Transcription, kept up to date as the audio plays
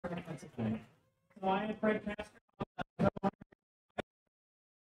tonight. So I am Frank Castro.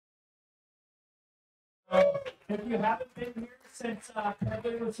 If you haven't been here since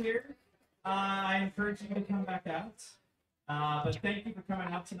Kevin was here, I encourage you to come back out. But thank you for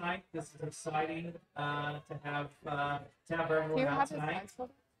coming out tonight. This is exciting to have everyone out tonight.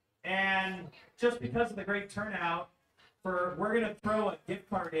 And just because of the great turnout, we're going to throw a gift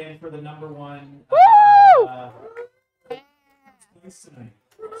card in for the #1 place tonight.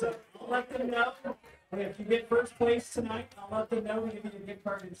 So I'll let them know. If you get first place tonight, I'll let them know we give you a gift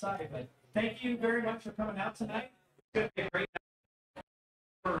card inside. But thank you very much for coming out tonight. It's going to be a great night.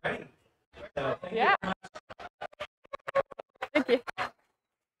 We're ready. So thank you very much. Thank you.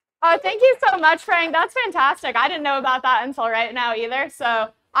 Thank you so much, Frank. That's fantastic. I didn't know about that until right now either.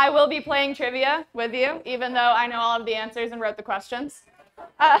 So I will be playing trivia with you, even though I know all of the answers and wrote the questions.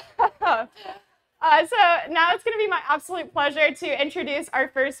 So now it's going to be my absolute pleasure to introduce our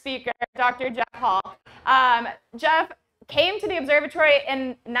first speaker, Dr. Jeff Hall. Jeff came to the observatory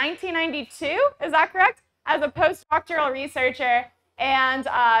in 1992, is that correct? As a postdoctoral researcher. And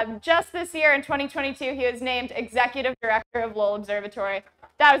just this year in 2022, he was named Executive Director of Lowell Observatory.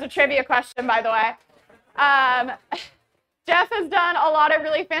 That was a trivia question, by the way. Jeff has done a lot of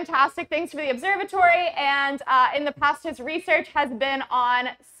really fantastic things for the observatory, and in the past, his research has been on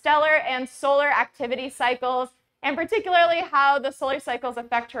stellar and solar activity cycles, and particularly how the solar cycles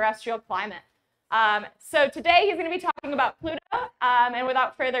affect terrestrial climate. So today, he's going to be talking about Pluto, and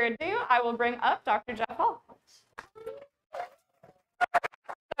without further ado, I will bring up Dr. Jeff Hall.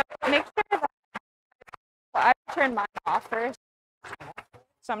 Make sure that I turn mine off first.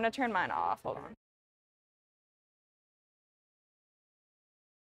 So I'm going to turn mine off. Hold on.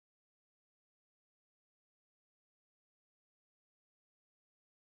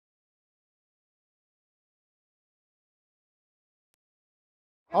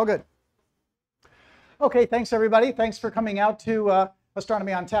 All good. Okay, thanks everybody. Thanks for coming out to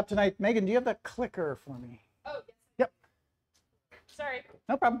Astronomy on Tap tonight. Megan, do you have the clicker for me? Oh, yes. Yep. Sorry.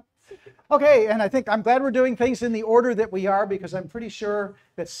 No problem. Okay, and I'm glad we're doing things in the order that we are, because I'm pretty sure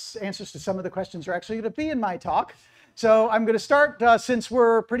that answers to some of the questions are actually going to be in my talk. So I'm going to start, since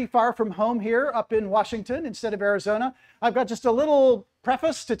we're pretty far from home here up in Washington instead of Arizona, I've got just a little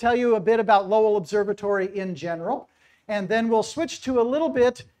preface to tell you a bit about Lowell Observatory in general. And then we'll switch to a little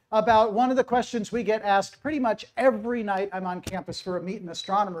bit about one of the questions we get asked pretty much every night I'm on campus for a Meet an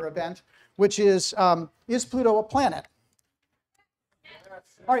Astronomer event, which is Pluto a planet?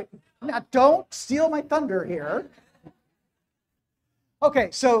 All right, now don't steal my thunder here. Okay,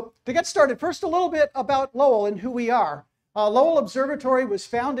 so to get started, first a little bit about Lowell and who we are. Lowell Observatory was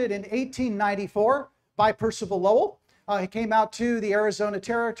founded in 1894 by Percival Lowell. He came out to the Arizona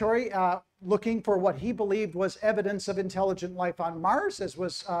territory looking for what he believed was evidence of intelligent life on Mars, as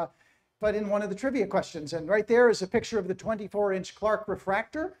was put in one of the trivia questions. And right there is a picture of the 24-inch Clark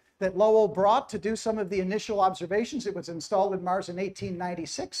refractor that Lowell brought to do some of the initial observations. It was installed in Mars in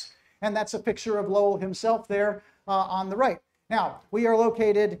 1896. And that's a picture of Lowell himself there on the right. Now, we are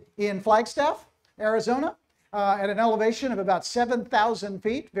located in Flagstaff, Arizona, at an elevation of about 7,000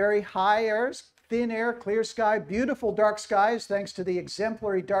 feet, very high airs, thin air, clear sky, beautiful dark skies, thanks to the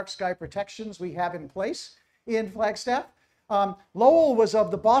exemplary dark sky protections we have in place in Flagstaff. Lowell was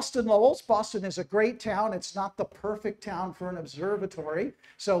of the Boston Lowells. Boston is a great town. It's not the perfect town for an observatory.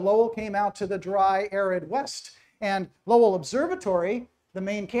 So Lowell came out to the dry, arid west. And Lowell Observatory, the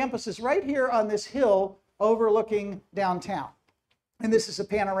main campus, is right here on this hill overlooking downtown. And this is a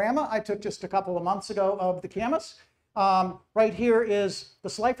panorama I took just a couple of months ago of the campus. Right here is the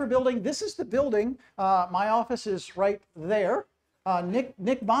Slifer building. This is the building. My office is right there. Nick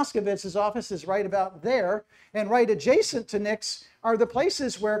Moskovitz's office is right about there. And right adjacent to Nick's are the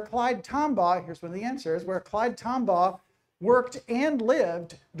places where Clyde Tombaugh, here's one of the answers, where Clyde Tombaugh worked and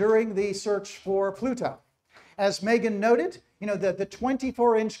lived during the search for Pluto. As Megan noted, you know, the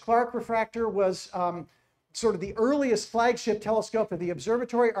 24-inch Clark refractor was sort of the earliest flagship telescope of the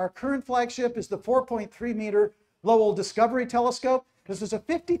observatory. Our current flagship is the 4.3-meter Lowell Discovery Telescope. This is a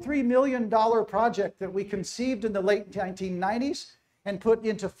 $53 million project that we conceived in the late 1990s and put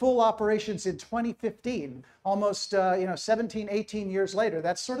into full operations in 2015, almost 17, 18 years later.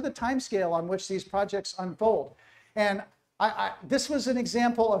 That's sort of the time scale on which these projects unfold. And this was an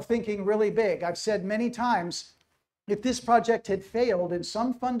example of thinking really big. I've said many times, if this project had failed in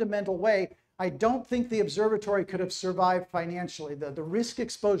some fundamental way, I don't think the observatory could have survived financially. The risk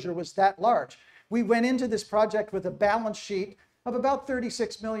exposure was that large. We went into this project with a balance sheet of about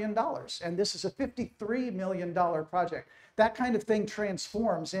 $36 million, and this is a $53 million project. That kind of thing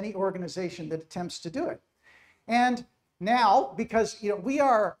transforms any organization that attempts to do it. And now, because we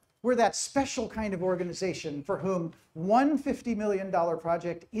are we're that special kind of organization for whom one $50 million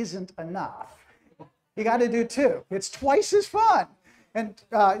project isn't enough. You got to do two. It's twice as fun. And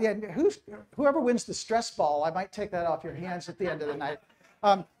yeah, whoever wins the stress ball, I might take that off your hands at the end of the night.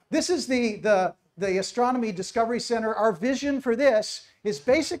 This is the Astronomy Discovery Center. Our vision for this is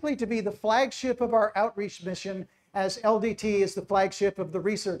basically to be the flagship of our outreach mission, as LDT is the flagship of the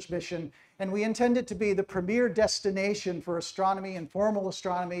research mission. And we intend it to be the premier destination for astronomy and formal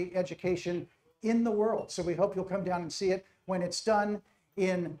astronomy education in the world. So we hope you'll come down and see it when it's done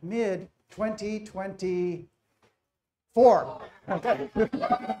in mid-2024. Okay.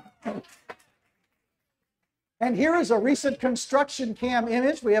 And here is a recent construction cam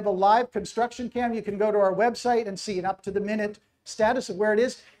image. We have a live construction cam. You can go to our website and see an up-to-the-minute status of where it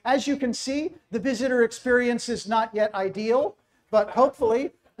is. As you can see, the visitor experience is not yet ideal, but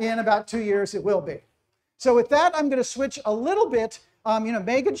hopefully in about 2 years it will be. So with that, I'm going to switch a little bit.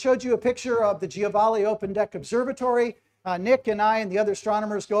 Megan showed you a picture of the Giovanni Open Deck Observatory. Nick and I and the other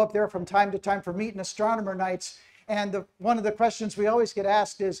astronomers go up there from time to time for meet and astronomer nights. And one of the questions we always get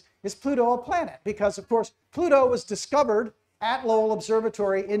asked is Pluto a planet? Because, of course, Pluto was discovered at Lowell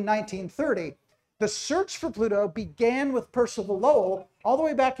Observatory in 1930. The search for Pluto began with Percival Lowell all the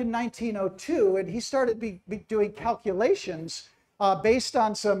way back in 1902, and he started doing calculations based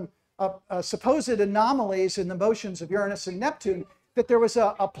on some supposed anomalies in the motions of Uranus and Neptune, that there was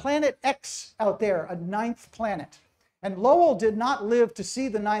a planet X out there, a ninth planet. And Lowell did not live to see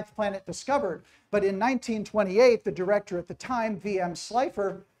the ninth planet discovered, but in 1928, the director at the time, V.M.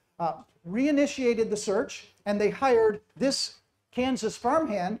 Slifer, reinitiated the search, and they hired this Kansas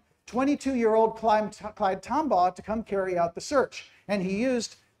farmhand, 22-year-old Clyde Tombaugh, to come carry out the search. And he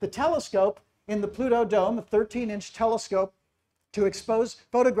used the telescope in the Pluto dome, a 13-inch telescope, to expose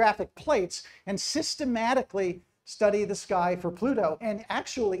photographic plates and systematically study the sky for Pluto. And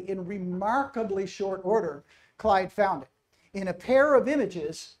actually, in remarkably short order, Clyde found it in a pair of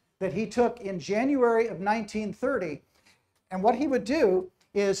images that he took in January of 1930. And what he would do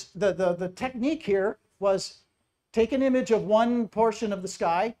is, the technique here was take an image of one portion of the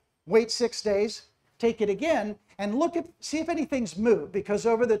sky, wait 6 days, take it again, and see if anything's moved, because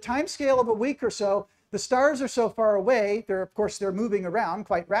over the time scale of a week or so, the stars are so far away, of course they're moving around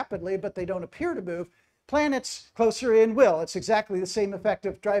quite rapidly, but they don't appear to move. Planets closer in will. It's exactly the same effect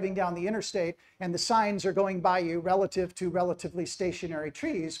of driving down the interstate, and the signs are going by you relative to relatively stationary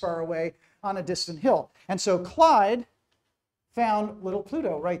trees far away on a distant hill. And so Clyde found little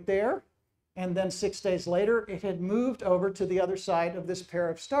Pluto right there, and then 6 days later, it had moved over to the other side of this pair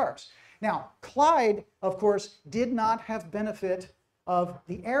of stars. Now, Clyde, of course, did not have benefit of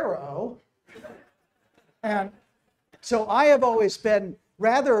the arrow, and so I have always been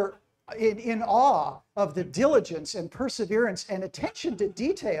rather in awe of the diligence and perseverance and attention to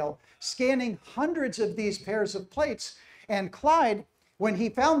detail, scanning hundreds of these pairs of plates. And Clyde, when he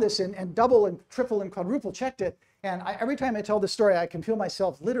found this and double and triple and quadruple checked it, and every time I tell this story, I can feel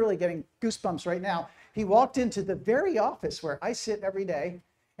myself literally getting goosebumps right now. He walked into the very office where I sit every day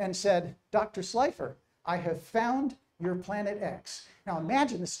and said, "Dr. Slifer, I have found your planet X." Now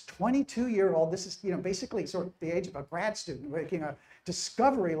imagine this 22-year-old, this is basically sort of the age of a grad student making a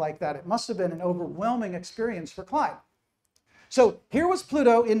discovery like that. It must have been an overwhelming experience for Clyde. So here was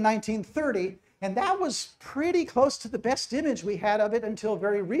Pluto in 1930, and that was pretty close to the best image we had of it until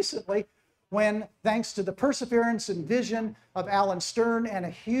very recently, when, thanks to the perseverance and vision of Alan Stern and a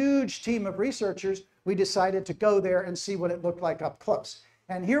huge team of researchers, we decided to go there and see what it looked like up close.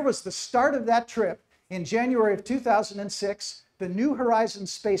 And here was the start of that trip in January of 2006, the New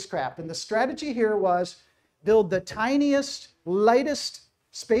Horizons spacecraft. And the strategy here was build the tiniest, lightest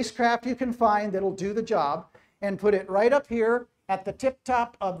spacecraft you can find that'll do the job, and put it right up here at the tip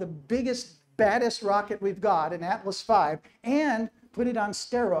top of the biggest, baddest rocket we've got, an Atlas V, and put it on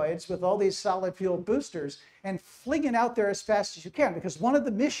steroids with all these solid fuel boosters and fling it out there as fast as you can. Because one of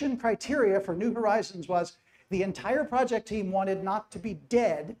the mission criteria for New Horizons was the entire project team wanted not to be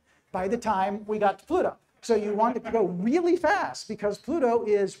dead by the time we got to Pluto. So you want it to go really fast, because Pluto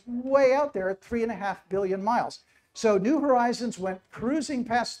is way out there at 3.5 billion miles. So New Horizons went cruising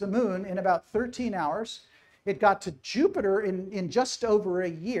past the moon in about 13 hours. It got to Jupiter in just over a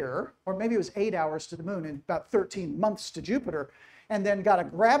year, or maybe it was 8 hours to the moon and about 13 months to Jupiter, and then got a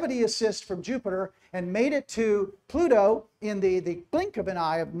gravity assist from Jupiter and made it to Pluto in the blink of an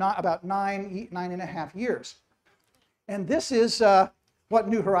eye of about 9.5 years. And this is what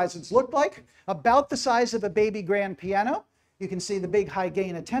New Horizons looked like, about the size of a baby grand piano. You can see the big high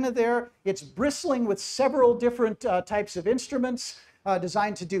gain antenna there. It's bristling with several different types of instruments.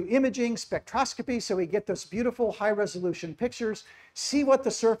 designed to do imaging, spectroscopy, so we get those beautiful high-resolution pictures, see what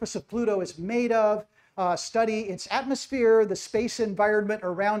the surface of Pluto is made of, study its atmosphere, the space environment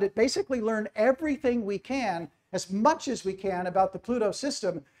around it, basically learn everything we can, as much as we can, about the Pluto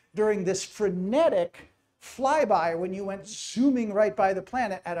system during this frenetic flyby when you went zooming right by the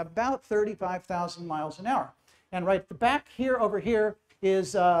planet at about 35,000 miles an hour. And right at the back here, over here,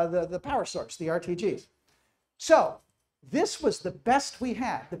 is the power source, the RTGs. So this was the best we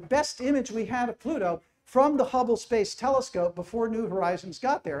had, the best image we had of Pluto from the Hubble Space Telescope before New Horizons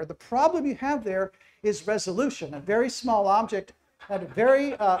got there. The problem you have there is resolution. A very small object at a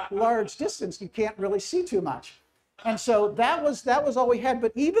very large distance, you can't really see too much. And so that was all we had.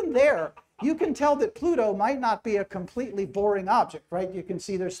 But even there, you can tell that Pluto might not be a completely boring object, right? You can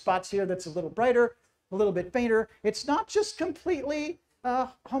see there's spots here that's a little brighter, a little bit fainter. It's not just completely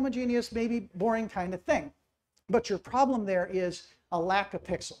homogeneous, maybe boring kind of thing. But your problem there is a lack of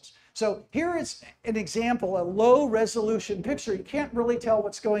pixels. So here is an example, a low resolution picture. You can't really tell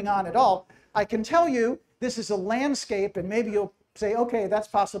what's going on at all. I can tell you this is a landscape, and maybe you'll say, okay, that's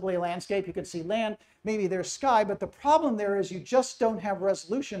possibly a landscape. You can see land, maybe there's sky, but the problem there is you just don't have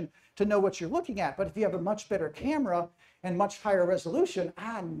resolution to know what you're looking at. But if you have a much better camera and much higher resolution,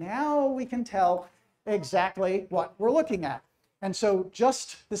 now we can tell exactly what we're looking at. And so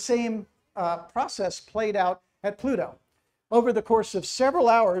just the same process played out at Pluto. Over the course of several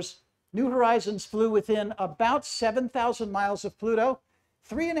hours, New Horizons flew within about 7,000 miles of Pluto,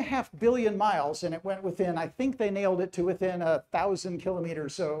 3.5 billion miles, and it went within, I think they nailed it to within 1,000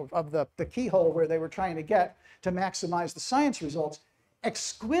 kilometers of the keyhole where they were trying to get to maximize the science results.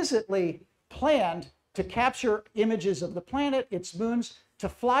 Exquisitely planned to capture images of the planet, its moons, to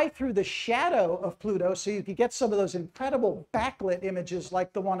fly through the shadow of Pluto so you could get some of those incredible backlit images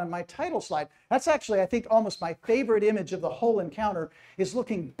like the one on my title slide. That's actually, I think, almost my favorite image of the whole encounter, is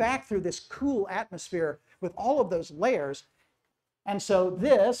looking back through this cool atmosphere with all of those layers. And so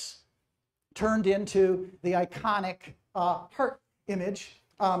this turned into the iconic heart image.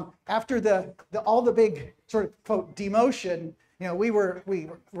 After all the big sort of quote demotion, you know, we were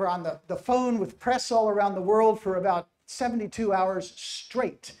on the phone with press all around the world for about 72 hours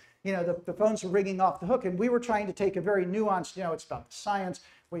straight. You know, the phones were ringing off the hook, and we were trying to take a very nuanced, you know, it's about the science.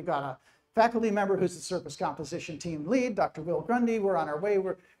 We've got a faculty member who's the surface composition team lead, Dr. Will Grundy. We're on our way.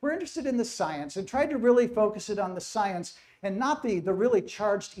 We're interested in the science and tried to really focus it on the science and not the really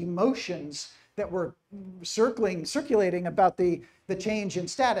charged emotions that were circulating about the change in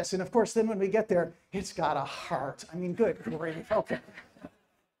status. And of course, then when we get there, it's got a heart. I mean, good grief. Okay.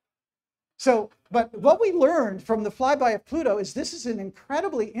 So, but what we learned from the flyby of Pluto is this is an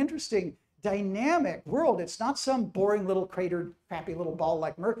incredibly interesting, dynamic world. It's not some boring little cratered, crappy little ball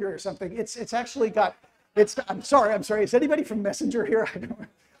like Mercury or something. It's actually got, I'm sorry. Is anybody from Messenger here?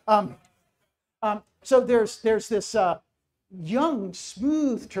 I don't so there's this young,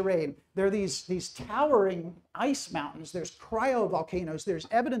 smooth terrain. There are these towering ice mountains. There's cryovolcanoes. There's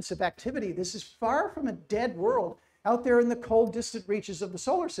evidence of activity. This is far from a dead world out there in the cold, distant reaches of the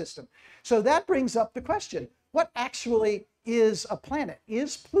solar system. So that brings up the question, what actually is a planet?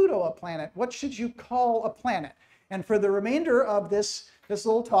 Is Pluto a planet? What should you call a planet? And for the remainder of this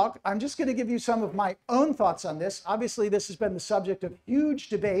little talk, I'm just going to give you some of my own thoughts on this. Obviously, this has been the subject of huge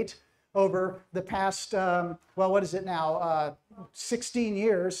debate over the past, well, what is it now, 16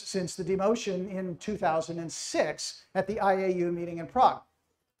 years since the demotion in 2006 at the IAU meeting in Prague.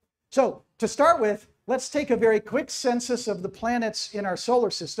 So to start with, let's take a very quick census of the planets in our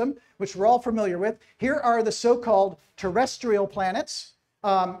solar system, which we're all familiar with. Here are the so-called terrestrial planets,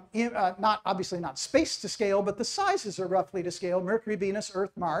 obviously not space to scale, but the sizes are roughly to scale: Mercury, Venus,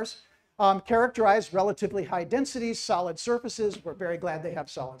 Earth, Mars. Characterized relatively high densities, solid surfaces. We're very glad they have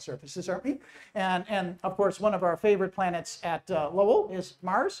solid surfaces, aren't we? And of course, one of our favorite planets at Lowell is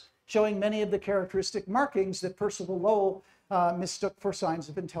Mars, showing many of the characteristic markings that Percival Lowell mistook for signs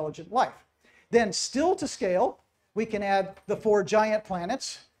of intelligent life. Then still to scale, we can add the 4 giant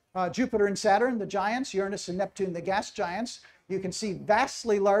planets, Jupiter and Saturn, the giants, Uranus and Neptune, the gas giants. You can see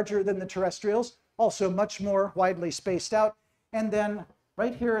vastly larger than the terrestrials, also much more widely spaced out. And then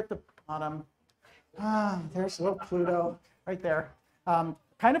right here at the bottom, there's little Pluto right there.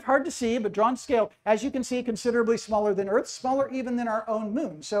 Kind of hard to see, but drawn scale, as you can see, considerably smaller than Earth, smaller even than our own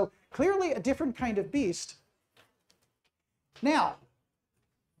moon. So clearly a different kind of beast. Now,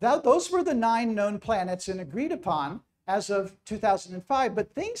 those were the 9 known planets and agreed upon as of 2005,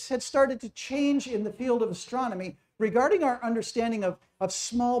 but things had started to change in the field of astronomy regarding our understanding of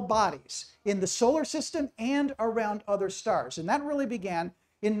small bodies in the solar system and around other stars. And that really began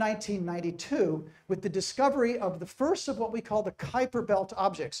in 1992 with the discovery of the first of what we call the Kuiper Belt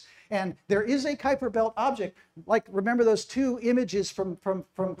objects. And there is a Kuiper Belt object, like remember those two images from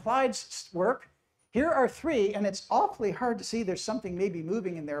Clyde's work? Here are three, and it's awfully hard to see. There's something maybe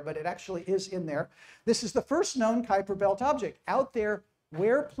moving in there, but it actually is in there. This is the first known Kuiper Belt object. Out there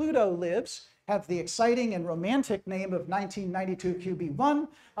where Pluto lives, have the exciting and romantic name of 1992 QB1,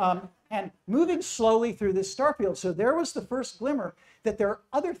 and moving slowly through this star field. So there was the first glimmer that there are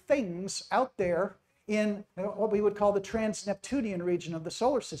other things out there in what we would call the trans-Neptunian region of the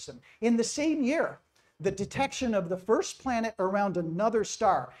solar system. In the same year, the detection of the first planet around another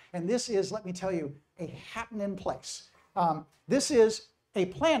star. And this is, let me tell you, a happening place. This is a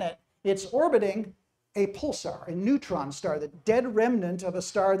planet. It's orbiting a pulsar, a neutron star, the dead remnant of a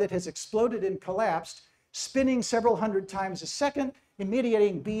star that has exploded and collapsed, spinning several hundred times a second,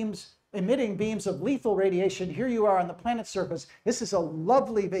 emitting beams of lethal radiation. Here you are on the planet's surface. This is a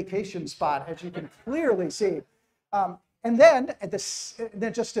lovely vacation spot, as you can clearly see. And then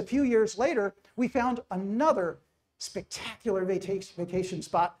just a few years later, we found another spectacular vacation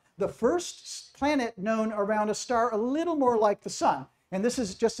spot, the first planet known around a star a little more like the sun. And this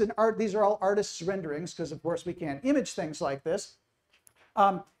is just these are all artists' renderings, because of course we can't image things like this.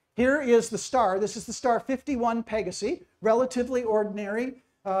 Here is the star. This is the star 51 Pegasi, relatively ordinary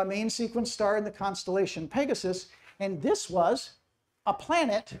main sequence star in the constellation Pegasus. And this was a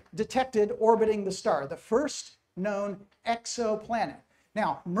planet detected orbiting the star, the first known exoplanet.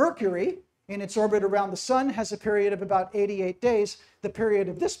 Now, Mercury, in its orbit around the sun, has a period of about 88 days. The period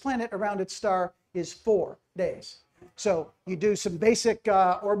of this planet around its star is 4 days. So you do some basic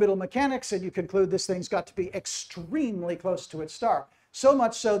orbital mechanics and you conclude this thing's got to be extremely close to its star. So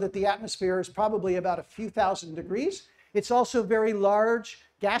much so that the atmosphere is probably about a few thousand degrees. It's also very large,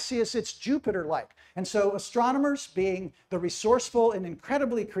 gaseous, it's Jupiter-like. And so astronomers, being the resourceful and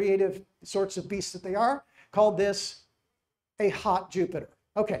incredibly creative sorts of beasts that they are, called this a hot Jupiter.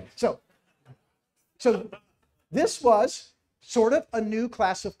 Okay, so this was sort of a new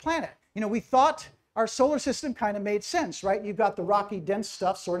class of planet. You know, we thought our solar system kind of made sense, right? You've got the rocky, dense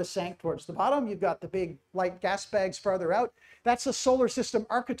stuff sort of sank towards the bottom. You've got the big light gas bags farther out. That's a solar system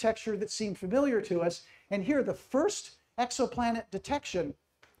architecture that seemed familiar to us. And here, the first exoplanet detection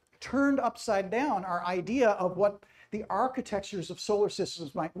turned upside down our idea of what the architectures of solar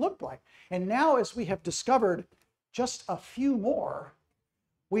systems might look like. And now, as we have discovered just a few more,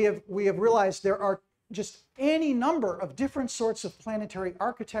 we have realized there are just any number of different sorts of planetary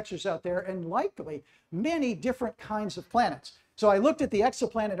architectures out there, and likely many different kinds of planets. So I looked at the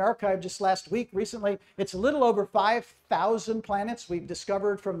Exoplanet Archive just last week, recently. It's a little over 5,000 planets we've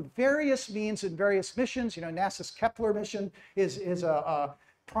discovered from various means and various missions. You know, NASA's Kepler mission is a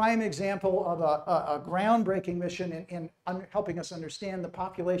prime example of a groundbreaking mission in helping us understand the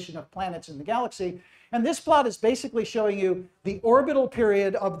population of planets in the galaxy. And this plot is basically showing you the orbital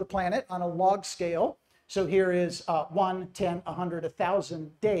period of the planet on a log scale. So here is 1, 10, 100,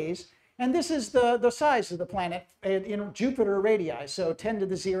 1,000 days. And this is the size of the planet in Jupiter radii. So 10 to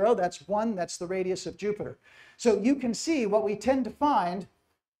the 0, that's 1, that's the radius of Jupiter. So you can see what we tend to find,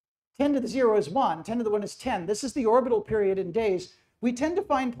 10 to the 0 is 1, 10 to the 1 is 10. This is the orbital period in days. We tend to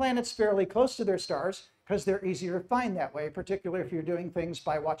find planets fairly close to their stars because they're easier to find that way, particularly if you're doing things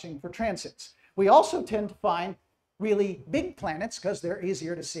by watching for transits. We also tend to find really big planets because they're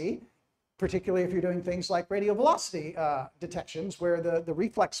easier to see, particularly if you're doing things like radial velocity detections, where the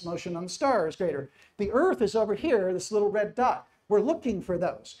reflex motion on the star is greater. The Earth is over here, this little red dot. We're looking for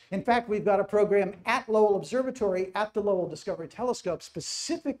those. In fact, we've got a program at Lowell Observatory at the Lowell Discovery Telescope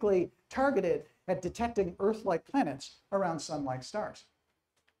specifically targeted at detecting Earth-like planets around sun-like stars.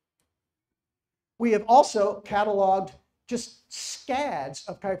 We have also cataloged just scads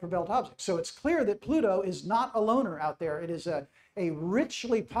of Kuiper Belt objects. So it's clear that Pluto is not a loner out there. It is a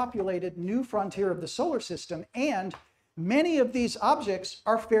richly populated new frontier of the solar system, and many of these objects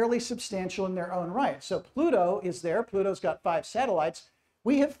are fairly substantial in their own right. So Pluto is there. Pluto's got 5 satellites.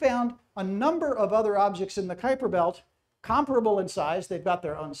 We have found a number of other objects in the Kuiper Belt comparable in size. They've got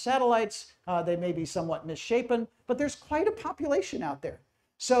their own satellites. They may be somewhat misshapen, but there's quite a population out there.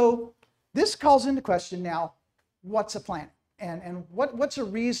 So this calls into question now, what's a planet? And what's a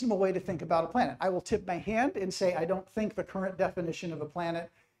reasonable way to think about a planet? I will tip my hand and say I don't think the current definition of a planet,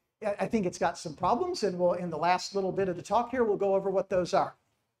 I think it's got some problems, and in the last little bit of the talk here, we'll go over what those are.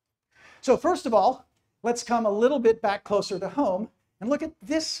 So first of all, let's come a little bit back closer to home and look at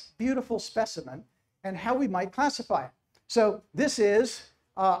this beautiful specimen and how we might classify it. So this is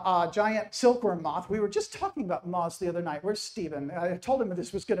a giant silkworm moth. We were just talking about moths the other night. Where's Stephen? I told him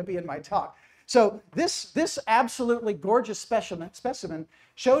this was going to be in my talk. So this absolutely gorgeous specimen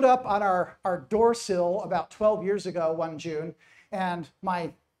showed up on our door sill about 12 years ago one June, and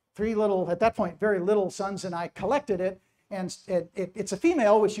my three little, at that point, very little sons and I collected it. And it's a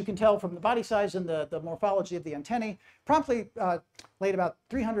female, which you can tell from the body size and the morphology of the antennae. Promptly laid about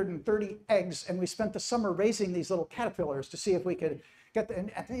 330 eggs, and we spent the summer raising these little caterpillars to see if we could get the,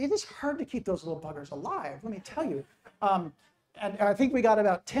 and it is hard to keep those little buggers alive, let me tell you. And I think we got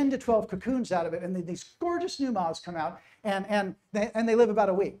about 10 to 12 cocoons out of it, and these gorgeous new moths come out, and they live about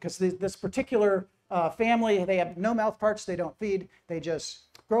a week, because this particular family, they have no mouth parts, they don't feed, they just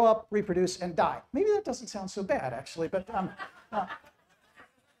grow up, reproduce, and die. Maybe that doesn't sound so bad, actually, but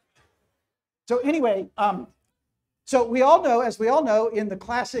so anyway, so we all know, as we all know, in the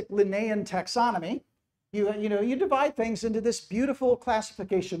classic Linnaean taxonomy, you divide things into this beautiful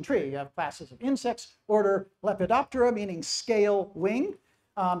classification tree. You have classes of insects, order Lepidoptera, meaning scale wing.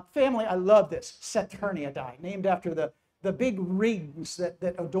 Family, I love this, Saturniidae, named after the big rings that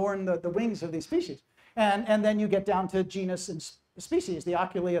adorn the wings of these species. And then you get down to genus and species, the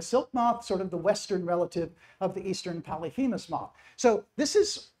Oculea silk moth, sort of the western relative of the eastern Polyphemus moth. So this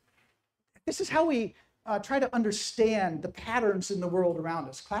is how we try to understand the patterns in the world around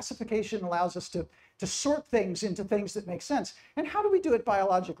us. Classification allows us to sort things into things that make sense. And how do we do it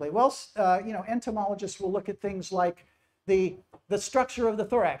biologically? Well, entomologists will look at things like the structure of the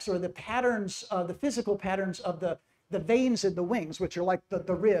thorax, or the patterns, the physical patterns of the veins in the wings, which are like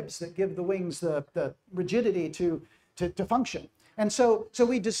the ribs that give the wings the rigidity to function. And so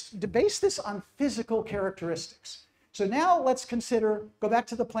we just base this on physical characteristics. So now let's go back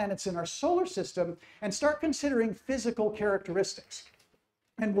to the planets in our solar system and start considering physical characteristics.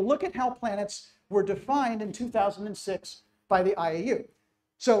 And we'll look at how planets were defined in 2006 by the IAU.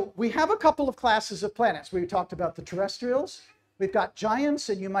 So we have a couple of classes of planets. We talked about the terrestrials. We've got giants,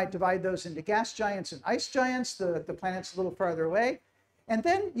 and you might divide those into gas giants and ice giants. The planet's a little farther away. And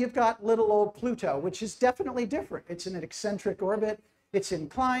then you've got little old Pluto, which is definitely different. It's in an eccentric orbit. It's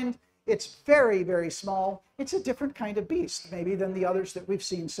inclined. It's very, very small. It's a different kind of beast, maybe, than the others that we've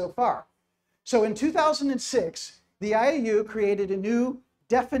seen so far. So in 2006, the IAU created a new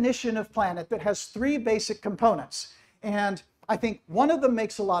definition of planet that has three basic components. And I think one of them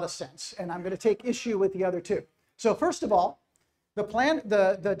makes a lot of sense, and I'm going to take issue with the other two. So first of all,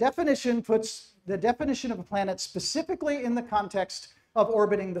 the definition puts the definition of a planet specifically in the context of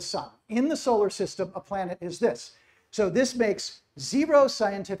orbiting the sun. In the solar system, a planet is this. So this makes zero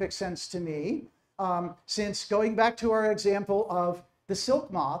scientific sense to me, since going back to our example of the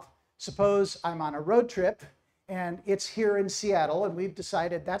silk moth, suppose I'm on a road trip and it's here in Seattle, and we've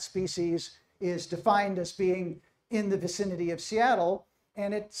decided that species is defined as being in the vicinity of Seattle,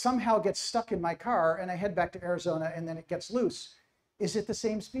 and it somehow gets stuck in my car and I head back to Arizona and then it gets loose. Is it the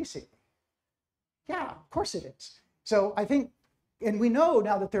same species? Yeah, of course it is. So I think, and we know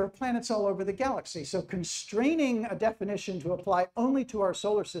now that there are planets all over the galaxy, so constraining a definition to apply only to our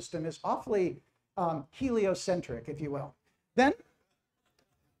solar system is awfully heliocentric, if you will. Then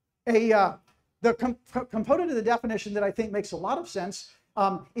the component of the definition that I think makes a lot of sense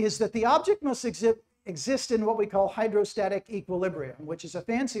is that the object must exist in what we call hydrostatic equilibrium, which is a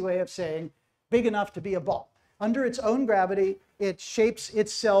fancy way of saying big enough to be a ball. Under its own gravity, it shapes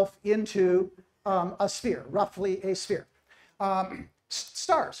itself into a sphere, roughly a sphere.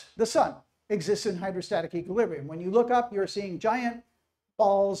 Stars, the sun, exists in hydrostatic equilibrium. When you look up, you're seeing giant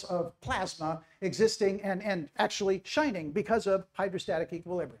balls of plasma existing and actually shining because of hydrostatic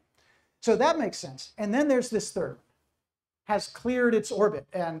equilibrium. So that makes sense. And then there's this third, has cleared its orbit.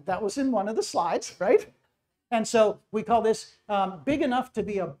 And that was in one of the slides, right? And so we call this big enough to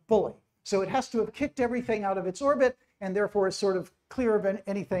be a bully. So it has to have kicked everything out of its orbit, and therefore is sort of clear of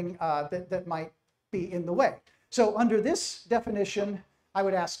anything that might be in the way. So under this definition, I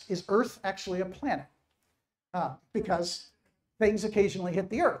would ask, is Earth actually a planet? Because things occasionally hit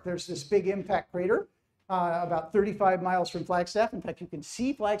the Earth. There's this big impact crater about 35 miles from Flagstaff. In fact, you can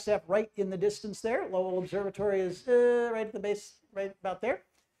see Flagstaff right in the distance there. Lowell Observatory is right at the base, right about there.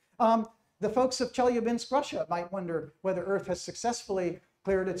 The folks of Chelyabinsk, Russia might wonder whether Earth has successfully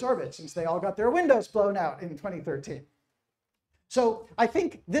cleared its orbit, since they all got their windows blown out in 2013. So I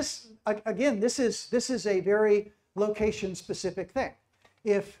think this, again, this is a very location-specific thing.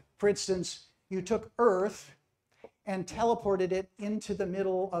 If, for instance, you took Earth and teleported it into the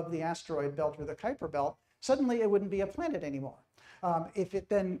middle of the asteroid belt or the Kuiper belt, suddenly it wouldn't be a planet anymore. If it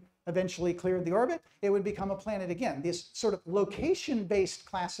then eventually cleared the orbit, it would become a planet again. This sort of location-based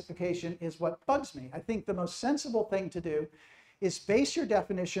classification is what bugs me. I think the most sensible thing to do is base your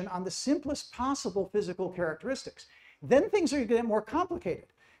definition on the simplest possible physical characteristics. Then things are going to get more complicated,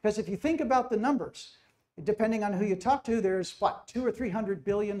 Because if you think about the numbers, depending on who you talk to, there's what, 200 or 300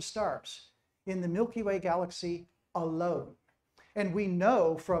 billion stars in the Milky Way galaxy alone. And we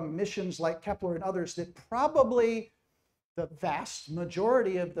know from missions like Kepler and others that probably the vast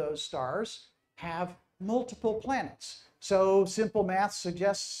majority of those stars have multiple planets. So simple math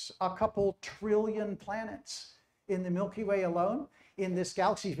suggests a couple trillion planets in the Milky Way alone. In this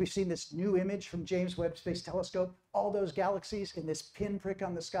galaxy, we've seen this new image from James Webb Space Telescope, all those galaxies in this pinprick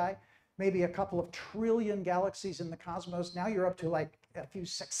on the sky, maybe a couple of trillion galaxies in the cosmos. Now you're up to like a few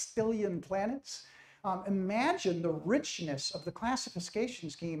sextillion planets. Imagine the richness of the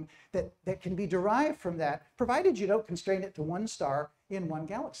classification scheme that can be derived from that, provided you don't constrain it to one star in one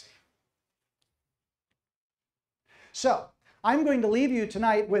galaxy. So I'm going to leave you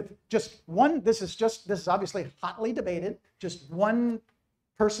tonight with just one, this is obviously hotly debated, just one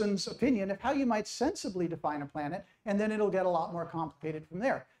person's opinion of how you might sensibly define a planet, and then it'll get a lot more complicated from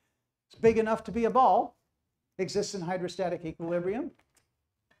there. It's big enough to be a ball, exists in hydrostatic equilibrium,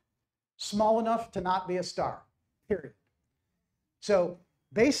 small enough to not be a star, period. So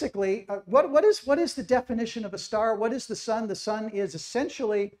basically, what is the definition of a star? What is the sun? The sun is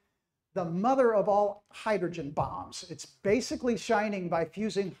essentially the mother of all hydrogen bombs. It's basically shining by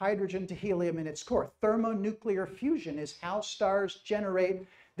fusing hydrogen to helium in its core. Thermonuclear fusion is how stars generate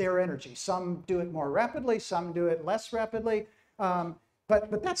their energy. Some do it more rapidly, some do it less rapidly,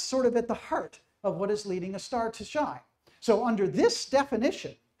 but that's sort of at the heart of what is leading a star to shine. So under this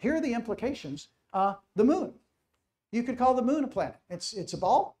definition, here are the implications. The moon. You could call the moon a planet. It's a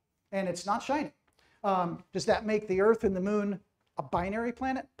ball, and it's not shining. Does that make the Earth and the moon a binary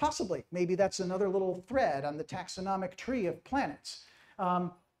planet? Possibly. Maybe that's another little thread on the taxonomic tree of planets.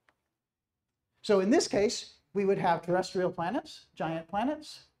 So in this case, we would have terrestrial planets, giant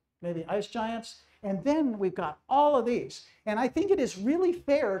planets, maybe ice giants, and then we've got all of these. And I think it is really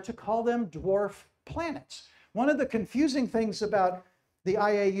fair to call them dwarf planets. One of the confusing things about the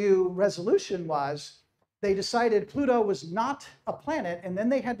IAU resolution was they decided Pluto was not a planet, and then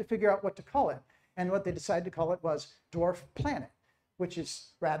they had to figure out what to call it. And what they decided to call it was dwarf planet, which is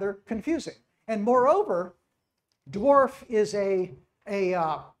rather confusing. And moreover, dwarf is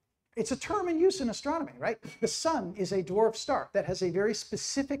it's a term in use in astronomy, right? The sun is a dwarf star. That has a very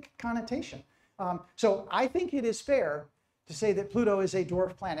specific connotation. So I think it is fair to say that Pluto is a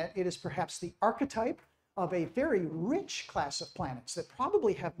dwarf planet. It is perhaps the archetype of a very rich class of planets that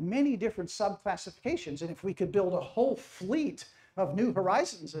probably have many different subclassifications. And if we could build a whole fleet of New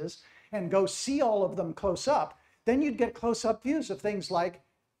Horizonses and go see all of them close up, then you'd get close-up views of things like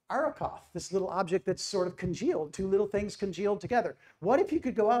Arrokoth, this little object that's sort of congealed, two little things congealed together. What if you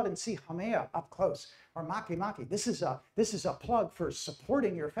could go out and see Haumea up close, or Makemake? This is a plug for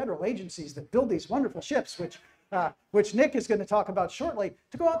supporting your federal agencies that build these wonderful ships, which Nick is going to talk about shortly,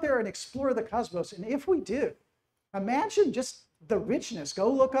 to go out there and explore the cosmos. And if we do, imagine just the richness.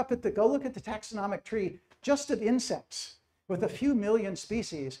 Go look at the taxonomic tree just of insects with a few million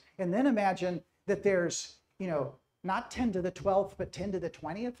species, and then imagine that there's, not 10 to the 12th, but 10 to the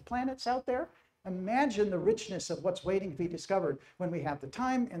 20th planets out there. Imagine the richness of what's waiting to be discovered when we have the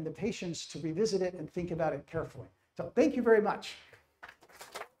time and the patience to revisit it and think about it carefully. So thank you very much.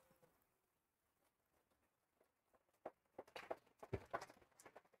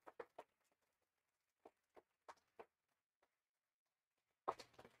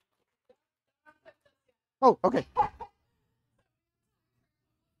 Oh, okay.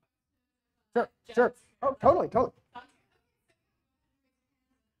 Sure. Oh, totally.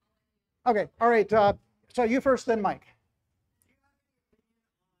 Okay, all right. So you first, then Mike.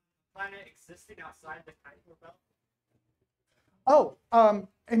 Planet existing outside the Kuiper belt? Oh,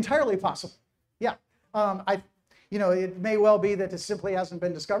 entirely possible. Yeah. It may well be that it simply hasn't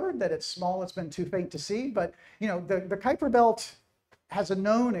been discovered, that it's small, it's been too faint to see. But the Kuiper belt has a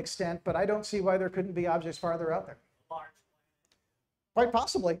known extent, but I don't see why there couldn't be objects farther out there. Large. Quite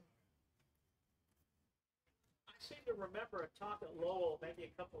possibly. I seem to remember a talk at Lowell maybe a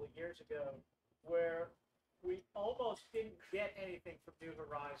couple of years ago where we almost didn't get anything from New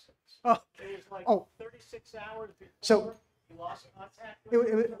Horizons. Oh. It was like 36 hours before So you lost contact. So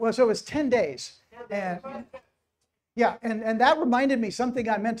it was 10 days. And yeah, and that reminded me something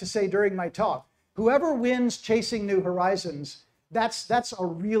I meant to say during my talk. Whoever wins Chasing New Horizons, that's a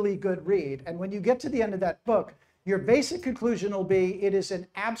really good read. And when you get to the end of that book, your basic conclusion will be it is an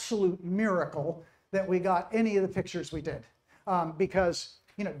absolute miracle that we got any of the pictures we did. Because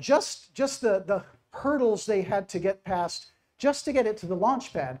just the hurdles they had to get past just to get it to the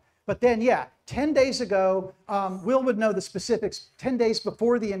launch pad. But then, 10 days ago, Will would know the specifics. 10 days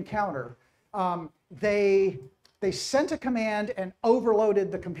before the encounter, they they sent a command and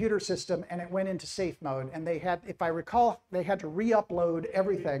overloaded the computer system, and it went into safe mode. And they had, if I recall, they had to re-upload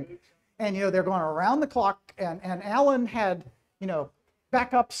everything. And they're going around the clock. And Alan had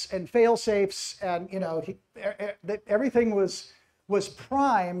backups and fail safes, and everything was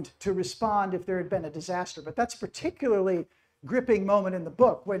primed to respond if there had been a disaster. But that's a particularly gripping moment in the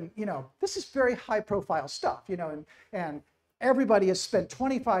book when this is very high profile stuff, and everybody has spent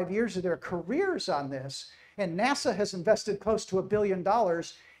 25 years of their careers on this, and NASA has invested close to $1 billion,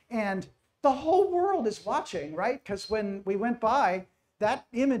 and the whole world is watching, right? Because when we went by, that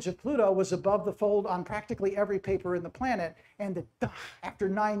image of Pluto was above the fold on practically every paper in the planet, and after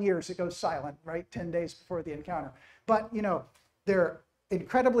 9 years, it goes silent, right? 10 days before the encounter. But, they're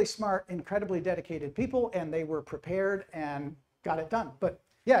incredibly smart, incredibly dedicated people, and they were prepared and got it done. But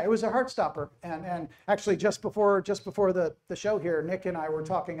yeah, it was a heart stopper. And actually, just before the show here, Nick and I were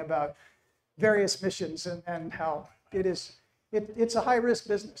talking about various missions and how it's a high-risk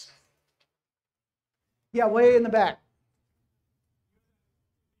business. Yeah, way in the back.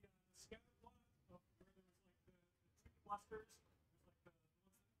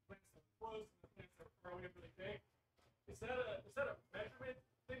 Is that a measurement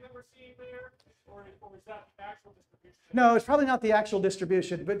thing that we're seeing there, or is that the actual distribution? No, it's probably not the actual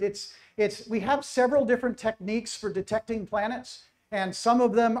distribution, but we have several different techniques for detecting planets, and some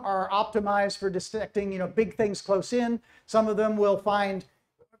of them are optimized for detecting big things close in. Some of them will find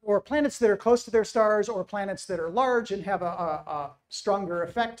or planets that are close to their stars, or planets that are large and have a stronger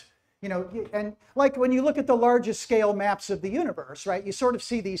effect. And like when you look at the largest scale maps of the universe, right, you sort of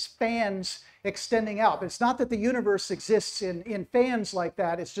see these fans extending out. But it's not that the universe exists in fans like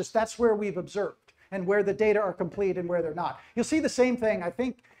that. It's just that's where we've observed and where the data are complete and where they're not. You'll see the same thing, I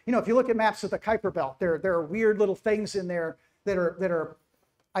think, if you look at maps of the Kuiper Belt, there are weird little things in there that are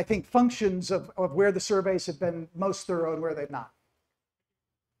I think, functions of where the surveys have been most thorough and where they've not.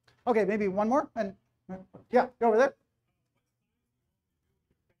 Okay, maybe one more. And yeah, go over there.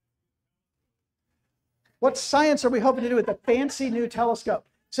 What science are we hoping to do with the fancy new telescope?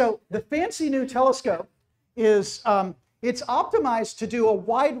 So the fancy new telescope is, it's optimized to do a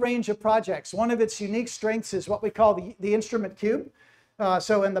wide range of projects. One of its unique strengths is what we call the instrument cube.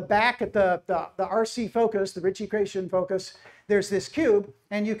 So in the back at the RC focus, the Ritchie creation focus, there's this cube,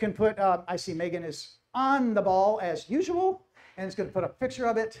 and you can put, I see Megan is on the ball as usual, and it's going to put a picture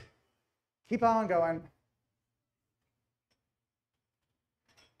of it. Keep on going.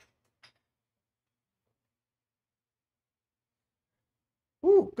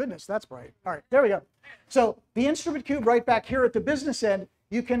 Ooh, goodness, that's bright. All right, there we go. So the instrument cube right back here at the business end,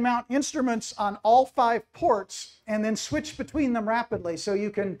 you can mount instruments on all 5 ports and then switch between them rapidly. So you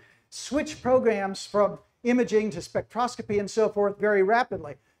can switch programs from imaging to spectroscopy and so forth very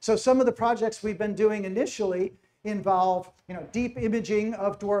rapidly. So some of the projects we've been doing initially involve, deep imaging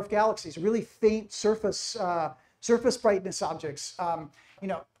of dwarf galaxies, really faint surface brightness objects.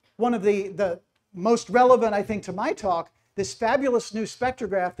 One of the most relevant, I think, to my talk, this fabulous new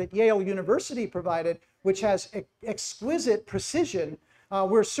spectrograph that Yale University provided, which has exquisite precision.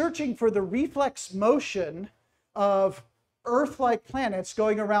 We're searching for the reflex motion of Earth-like planets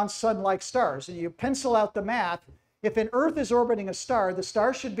going around Sun-like stars. And you pencil out the math. If an Earth is orbiting a star, the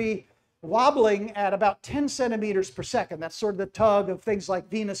star should be wobbling at about 10 centimeters per second. That's sort of the tug of things like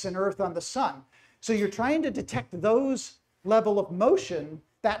Venus and Earth on the sun. So you're trying to detect those level of motion,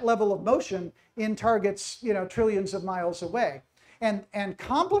 that level of motion in targets, trillions of miles away. And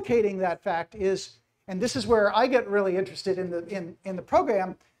complicating that fact is, and this is where I get really interested in the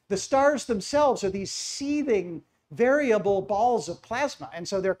program, the stars themselves are these seething variable balls of plasma. And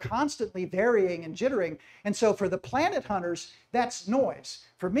so they're constantly varying and jittering. And so for the planet hunters, that's noise.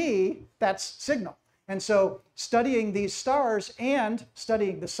 For me, that's signal. And so studying these stars and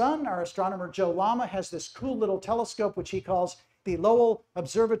studying the sun, our astronomer Joe Lama has this cool little telescope, which he calls the Lowell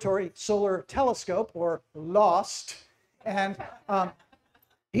Observatory Solar Telescope, or LOST. And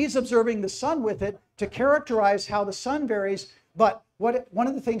he's observing the sun with it to characterize how the sun varies. But one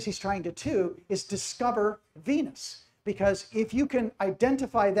of the things he's trying to do is discover Venus. Because if you can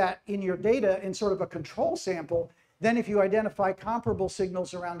identify that in your data in sort of a control sample, then if you identify comparable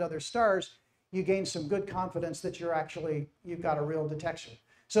signals around other stars, you gain some good confidence that you've got a real detection.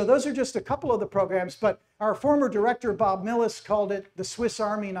 So those are just a couple of the programs, but our former director, Bob Millis, called it the Swiss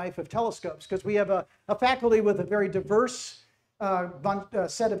Army knife of telescopes, because we have a faculty with a very diverse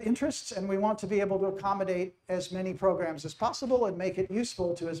set of interests, and we want to be able to accommodate as many programs as possible and make it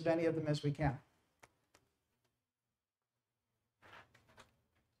useful to as many of them as we can.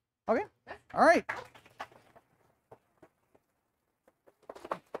 Okay, all right.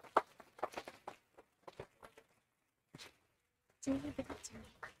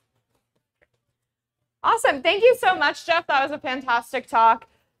 Awesome. Thank you so much, Jeff. That was a fantastic talk.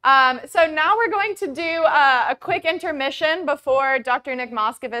 So now we're going to do a quick intermission before Dr. Nick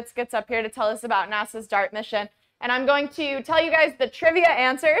Moskovitz gets up here to tell us about NASA's DART mission. And I'm going to tell you guys the trivia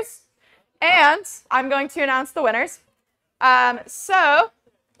answers, and I'm going to announce the winners. So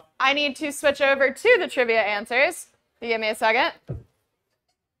I need to switch over to the trivia answers. You give me a second.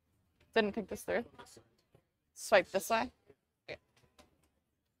 Didn't think this through. Swipe this way. Okay.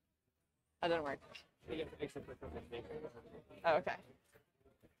 That didn't work. Oh, okay.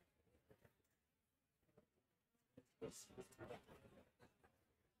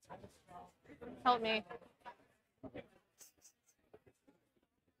 Help me. How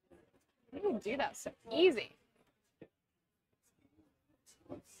do you do that so easy?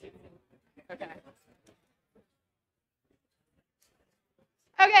 Okay.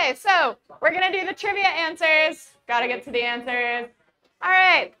 Okay, so we're going to do the trivia answers. Got to get to the answers. All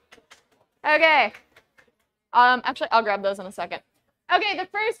right. Okay. Actually, I'll grab those in a second. Okay, the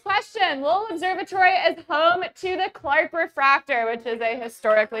first question. Lowell Observatory is home to the Clark Refractor, which is a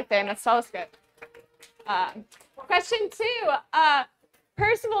historically famous telescope. Question 2.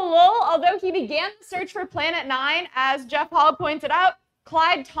 Percival Lowell, although he began the search for Planet 9, as Jeff Hall pointed out,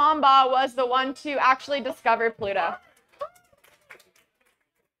 Clyde Tombaugh was the one to actually discover Pluto.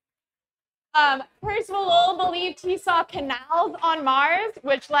 Percival Lowell believed he saw canals on Mars,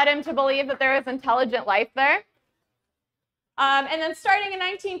 which led him to believe that there was intelligent life there. And then starting in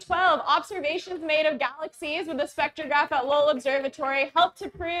 1912, observations made of galaxies with a spectrograph at Lowell Observatory helped to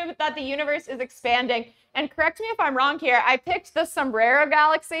prove that the universe is expanding. And correct me if I'm wrong here, I picked the Sombrero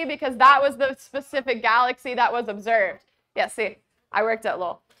Galaxy because that was the specific galaxy that was observed. Yeah, see, I worked at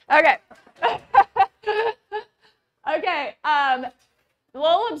Lowell. Okay. Okay.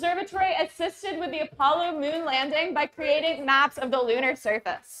 Lowell Observatory assisted with the Apollo moon landing by creating maps of the lunar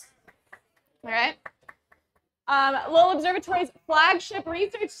surface. All right. Lowell Observatory's flagship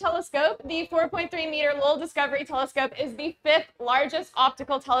research telescope, the 4.3-meter Lowell Discovery Telescope, is the 5th largest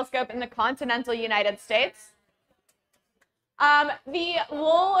optical telescope in the continental United States. The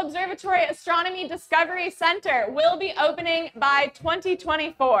Lowell Observatory Astronomy Discovery Center will be opening by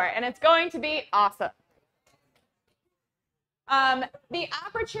 2024, and it's going to be awesome. The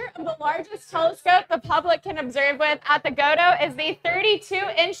aperture of the largest telescope the public can observe with at the Godo is the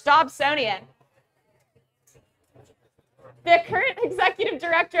 32-inch Dobsonian. The current executive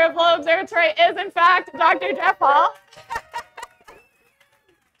director of Lowell Observatory is, in fact, Dr. Jeff Hall.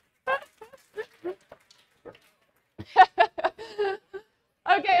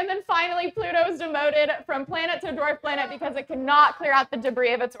 Okay, and then finally, Pluto was demoted from planet to dwarf planet because it could not clear out the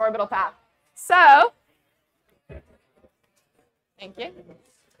debris of its orbital path. So, thank you.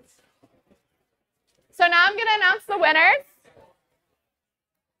 So now I'm going to announce the winners.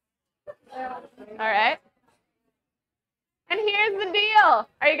 All right. And here's the deal.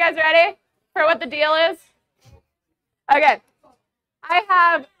 Are you guys ready for what the deal is? Okay.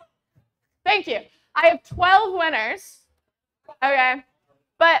 Thank you. I have 12 winners. Okay.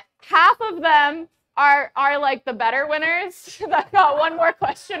 But half of them are like the better winners that got one more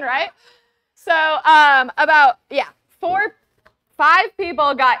question right. So about, 5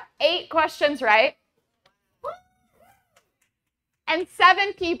 people got 8 questions right. And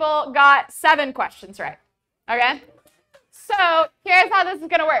 7 people got 7 questions right. Okay? So here's how this is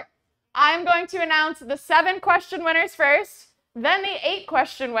going to work. I'm going to announce the 7 question winners first, then the 8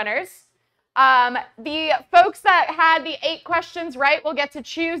 question winners. The folks that had the 8 questions right will get to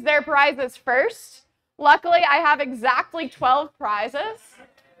choose their prizes first. Luckily, I have exactly 12 prizes.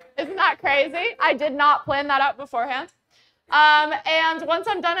 Isn't that crazy? I did not plan that out beforehand. And once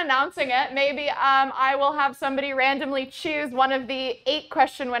I'm done announcing it, maybe I will have somebody randomly choose one of the 8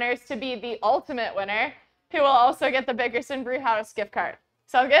 question winners to be the ultimate winner, who will also get the Bickersons Brewhouse gift card.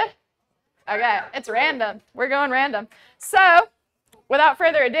 Sound good? Okay, it's random. We're going random. So, without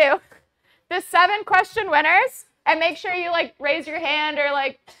further ado, the 7 question winners, and make sure you raise your hand or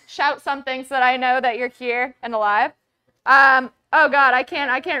shout something so that I know that you're here and alive. Oh God, I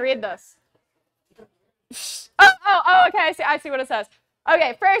can't read this. Oh, okay, I see what it says.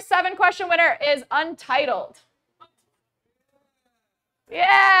 Okay, first 7 question winner is Untitled.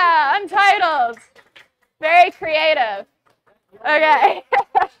 Yeah, Untitled. Very creative. Okay.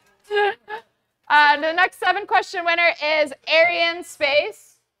 The next 7 question winner is Aryan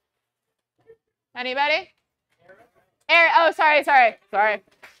Space. Anybody? Oh, sorry. Okay.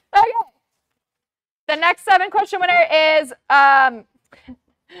 The next 7 question winner is, you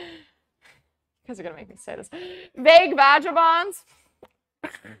guys are gonna make me say this. Vague Vagabonds.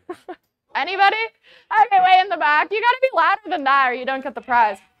 Anybody? Okay, way in the back. You gotta be louder than that or you don't get the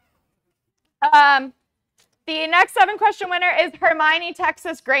prize. The next 7-question winner is Hermione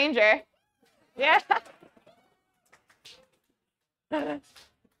Texas Granger. Yeah. The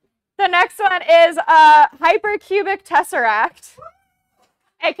next one is Hypercubic Tesseract,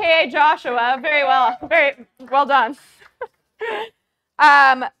 aka Joshua. Very well done.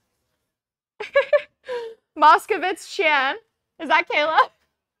 Moskovitz Chen. Is that Kayla?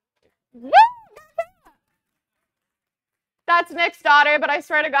 Woo! That's Nick's daughter, but I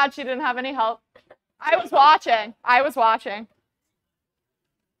swear to God she didn't have any help. I was watching. The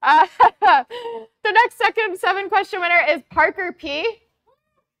next 7-question winner is Parker P.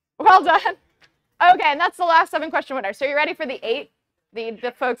 Well done. Okay, and that's the last 7-question winner. So you ready for the 8?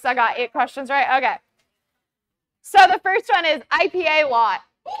 The folks that got 8 questions right? Okay. So the first one is IPA Watt.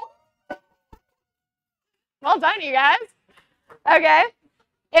 Well done, you guys. Okay.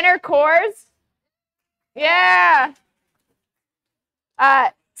 Inner cores. Yeah.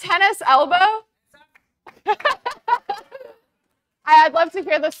 Tennis elbow. I'd love to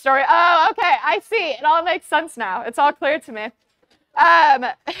hear the story. Oh, okay. I see. It all makes sense now. It's all clear to me.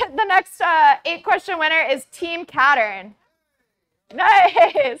 The next 8-question winner is Team Cattern.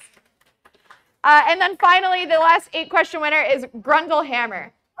 Nice. And then finally, the last 8-question winner is Grundle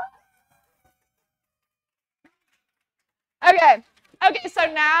Hammer. Okay. Okay,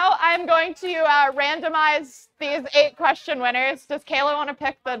 so now I'm going to randomize these 8-question winners. Does Kayla want to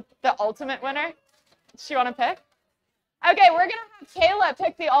pick the ultimate winner? Does she want to pick? Okay, we're going to have Kayla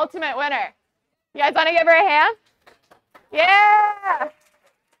pick the ultimate winner. You guys want to give her a hand? Yeah!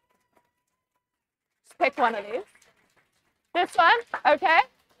 Just pick one of these. This one? Okay.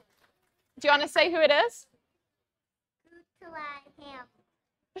 Do you want to say who it is?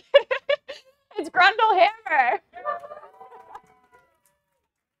 It's Grundle Hammer.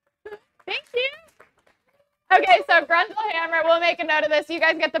 Thank you. Okay, so Grundle Hammer, we'll make a note of this. You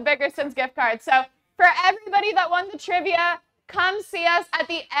guys get the Bickersons gift card. So for everybody that won the trivia, come see us at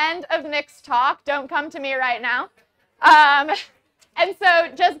the end of Nick's talk. Don't come to me right now. And so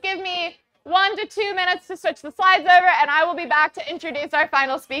just give me 1 to 2 minutes to switch the slides over, and I will be back to introduce our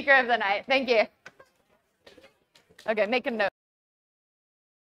final speaker of the night. Thank you. Okay, make a note.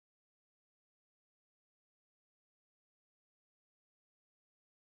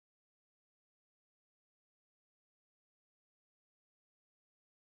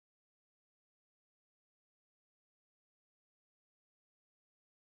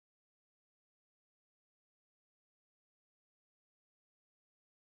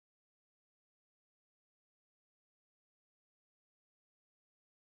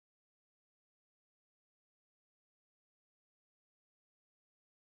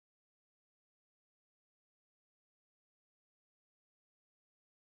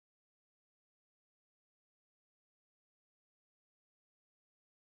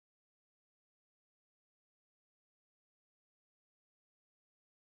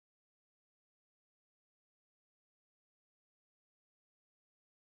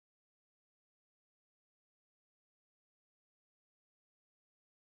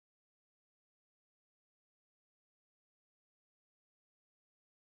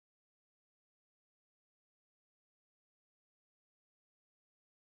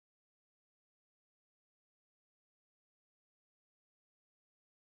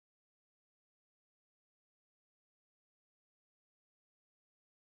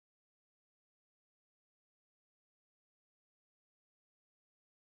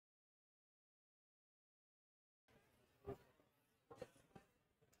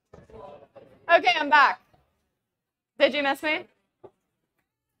 Okay, I'm back. Did you miss me?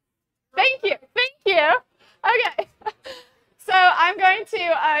 Thank you. Thank you. Okay. So I'm going to,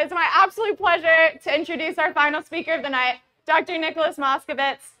 it's my absolute pleasure to introduce our final speaker of the night, Dr. Nicholas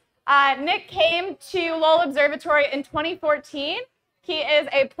Moskovitz. Nick came to Lowell Observatory in 2014. He is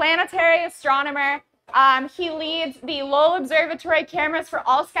a planetary astronomer. He leads the Lowell Observatory Cameras for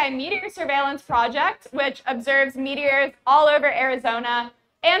All Sky Meteor Surveillance project, which observes meteors all over Arizona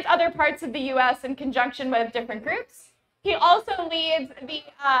and other parts of the U.S. in conjunction with different groups. He also leads the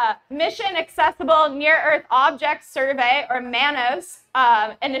Mission Accessible Near-Earth Objects Survey, or MANOS,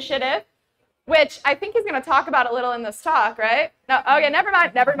 initiative, which I think he's going to talk about a little in this talk, right? No, okay, never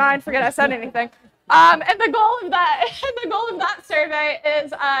mind, forget I said anything. And the goal of that survey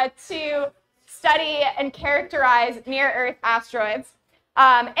is to study and characterize near-Earth asteroids.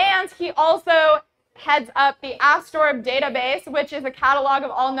 And he also heads up the Astro database, which is a catalog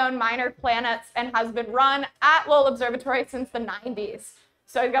of all known minor planets and has been run at Lowell Observatory since the 90s.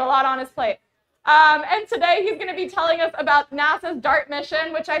 So he's got a lot on his plate. And today he's going to be telling us about NASA's DART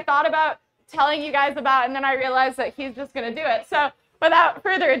mission, which I thought about telling you guys about, and then I realized that he's just going to do it. So without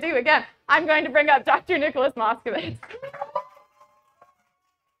further ado, again, I'm going to bring up Dr. Nicholas Moskovitz.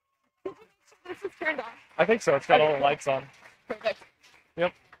 This is turned on. I think so. It's got all the lights on. Perfect.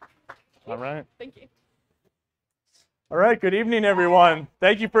 Yep. All right. Thank you. All right. Good evening, everyone.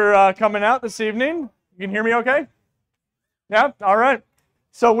 Thank you for coming out this evening. You can hear me okay? Yeah. All right.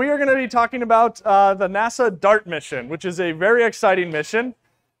 So we are going to be talking about the NASA DART mission, which is a very exciting mission.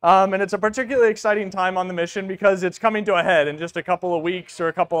 And it's a particularly exciting time on the mission because it's coming to a head in just a couple of weeks or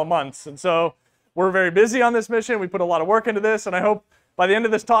a couple of months. And so we're very busy on this mission. We put a lot of work into this, and I hope by the end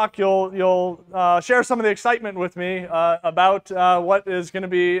of this talk, you'll share some of the excitement with me about what is going to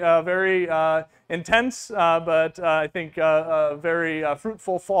be a very intense, but I think a very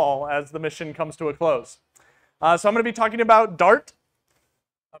fruitful fall as the mission comes to a close. So I'm going to be talking about DART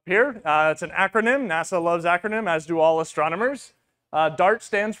up here. It's an acronym. NASA loves acronym, as do all astronomers. DART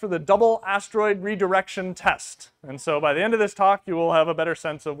stands for the Double Asteroid Redirection Test. And so by the end of this talk, you will have a better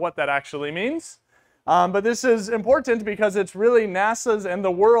sense of what that actually means. But this is important because it's really NASA's and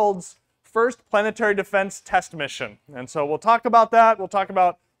the world's first planetary defense test mission. And so we'll talk about that. We'll talk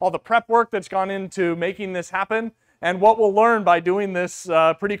about all the prep work that's gone into making this happen and what we'll learn by doing this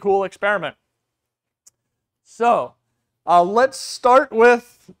pretty cool experiment. So let's start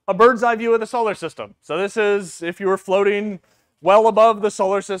with a bird's eye view of the solar system. So this is if you were floating well above the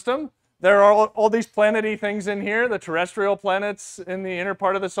solar system. There are all these planety things in here, the terrestrial planets in the inner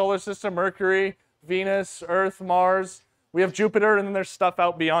part of the solar system, Mercury, Venus, Earth, Mars. We have Jupiter, and then there's stuff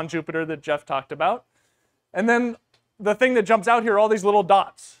out beyond Jupiter that Jeff talked about. And then the thing that jumps out here are all these little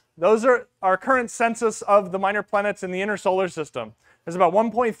dots. Those are our current census of the minor planets in the inner solar system. There's about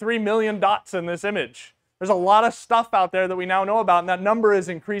 1.3 million dots in this image. There's a lot of stuff out there that we now know about, and that number is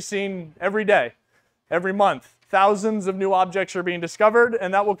increasing every day, every month. Thousands of new objects are being discovered,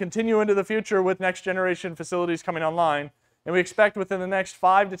 and that will continue into the future with next generation facilities coming online. And we expect within the next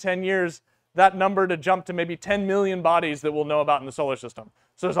 5 to 10 years that number to jump to maybe 10 million bodies that we'll know about in the solar system.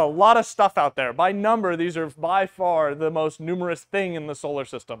 So there's a lot of stuff out there. By number, these are by far the most numerous thing in the solar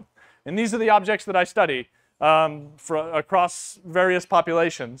system. And these are the objects that I study across various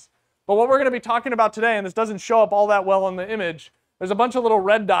populations. But what we're going to be talking about today, and this doesn't show up all that well in the image, there's a bunch of little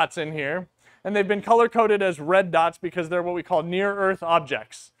red dots in here. And they've been color-coded as red dots because they're what we call near-Earth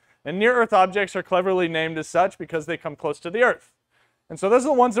objects. And near-Earth objects are cleverly named as such because they come close to the Earth. And so those are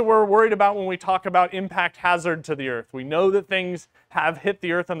the ones that we're worried about when we talk about impact hazard to the Earth. We know that things have hit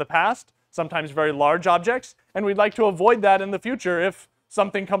the Earth in the past, sometimes very large objects, and we'd like to avoid that in the future if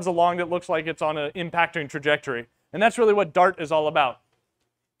something comes along that looks like it's on an impacting trajectory. And that's really what DART is all about.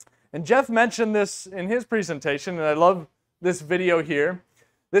 And Jeff mentioned this in his presentation, and I love this video here.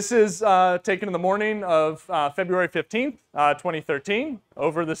 This is taken in the morning of February 15th, 2013,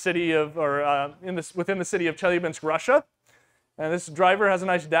 over the city of, within the city of Chelyabinsk, Russia. And this driver has a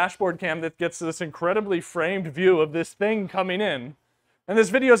nice dashboard cam that gets this incredibly framed view of this thing coming in. And this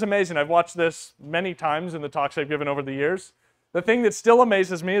video is amazing. I've watched this many times in the talks I've given over the years. The thing that still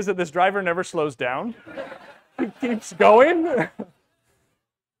amazes me is that this driver never slows down. He keeps going.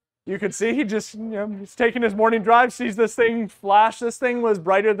 You can see he just, he's taking his morning drive, sees this thing flash. This thing was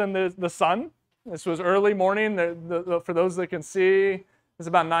brighter than the sun. This was early morning. For those that can see, it's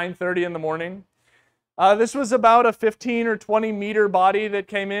about 9:30 in the morning. This was about a 15 or 20 meter body that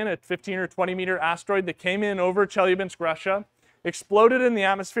came in, a 15 or 20 meter asteroid that came in over Chelyabinsk, Russia, exploded in the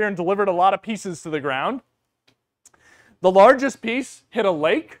atmosphere and delivered a lot of pieces to the ground. The largest piece hit a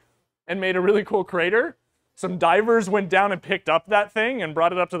lake and made a really cool crater. Some divers went down and picked up that thing and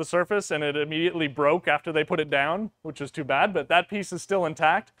brought it up to the surface, and it immediately broke after they put it down, which is too bad, but that piece is still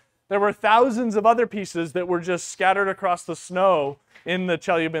intact. There were thousands of other pieces that were just scattered across the snow in the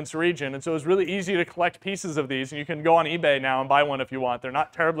Chelyabinsk region, and so it was really easy to collect pieces of these, and you can go on eBay now and buy one if you want. They're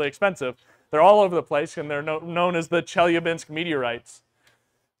not terribly expensive. They're all over the place, and they're known as the Chelyabinsk meteorites.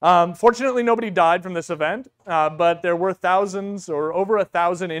 Fortunately, nobody died from this event, but there were thousands or over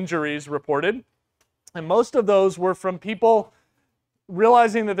 1,000 injuries reported. And most of those were from people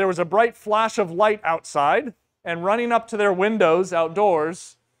realizing that there was a bright flash of light outside and running up to their windows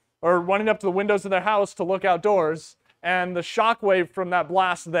outdoors, or running up to the windows of their house to look outdoors, and the shock wave from that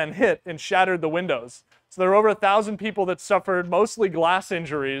blast then hit and shattered the windows. So there were over 1,000 people that suffered mostly glass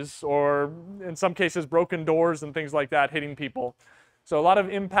injuries, or in some cases broken doors and things like that hitting people. So a lot of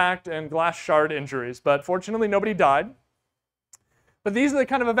impact and glass shard injuries, but fortunately nobody died. But these are the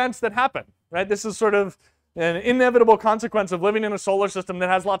kind of events that happen, right? This is sort of an inevitable consequence of living in a solar system that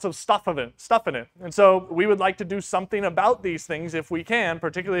has lots of stuff in it. And so we would like to do something about these things if we can,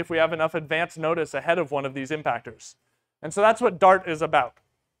 particularly if we have enough advance notice ahead of one of these impactors. And so that's what DART is about.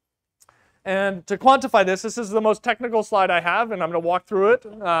 And to quantify this is the most technical slide I have, and I'm going to walk through it.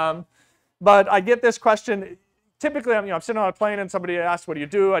 But I get this question. Typically, I'm sitting on a plane and somebody asks, what do you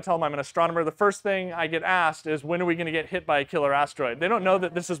do? I tell them I'm an astronomer. The first thing I get asked is, when are we going to get hit by a killer asteroid? They don't know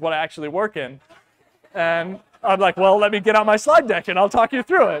that this is what I actually work in. And I'm like, well, let me get out my slide deck and I'll talk you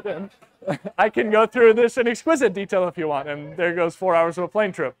through it. And I can go through this in exquisite detail if you want. And there goes 4 hours of a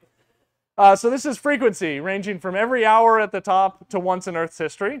plane trip. So this is frequency, ranging from every hour at the top to once in Earth's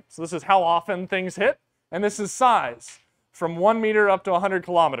history. So this is how often things hit. And this is size, from 1 meter up to 100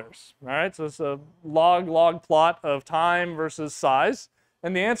 kilometers. All right, so it's a log plot of time versus size.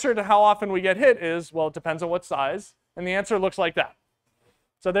 And the answer to how often we get hit is, well, it depends on what size. And the answer looks like that.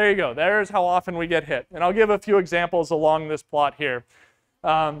 So there you go. There's how often we get hit. And I'll give a few examples along this plot here.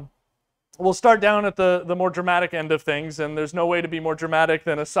 We'll start down at the more dramatic end of things, and there's no way to be more dramatic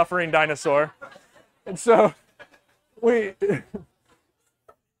than a suffering dinosaur. And so we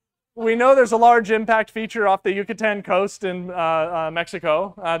know there's a large impact feature off the Yucatan coast in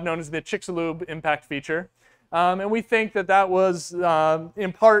Mexico, known as the Chicxulub impact feature. And we think that that was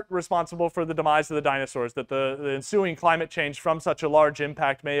in part responsible for the demise of the dinosaurs, that the ensuing climate change from such a large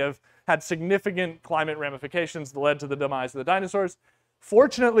impact may have had significant climate ramifications that led to the demise of the dinosaurs.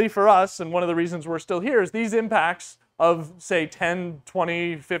 Fortunately for us, and one of the reasons we're still here, is these impacts of, say, 10,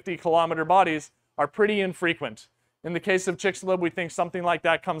 20, 50 kilometer bodies are pretty infrequent. In the case of Chicxulub, we think something like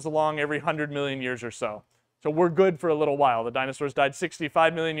that comes along every 100 million years or so. So we're good for a little while. The dinosaurs died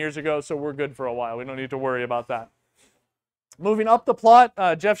 65 million years ago, so we're good for a while. We don't need to worry about that. Moving up the plot,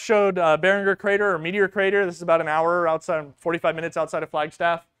 Jeff showed Barringer Crater, or Meteor Crater. This is about an hour outside, 45 minutes outside of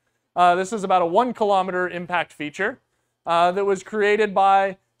Flagstaff. This is about a 1 kilometer impact feature that was created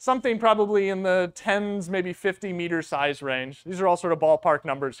by something probably in the tens, maybe 50 meter size range. These are all sort of ballpark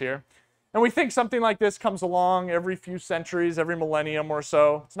numbers here. And we think something like this comes along every few centuries, every millennium or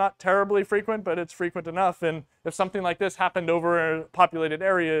so. It's not terribly frequent, but it's frequent enough. And if something like this happened over a populated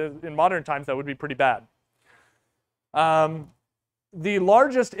area in modern times, that would be pretty bad. The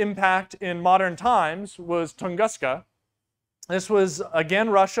largest impact in modern times was Tunguska. This was,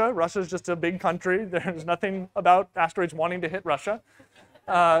 again, Russia. Russia is just a big country. There's nothing about asteroids wanting to hit Russia.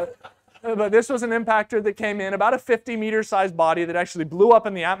 But this was an impactor that came in, about a 50-meter sized body that actually blew up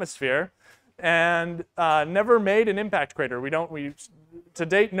in the atmosphere and never made an impact crater. To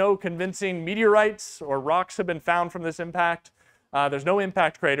date, no convincing meteorites or rocks have been found from this impact. There's no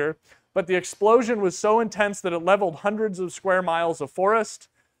impact crater. But the explosion was so intense that it leveled hundreds of square miles of forest.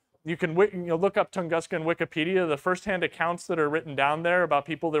 You can look up Tunguska in Wikipedia. The first-hand accounts that are written down there about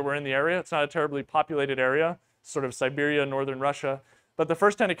people that were in the area. It's not a terribly populated area, sort of Siberia, northern Russia. But the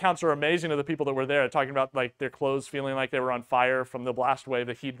first-hand accounts are amazing of the people that were there, talking about like their clothes feeling like they were on fire from the blast wave,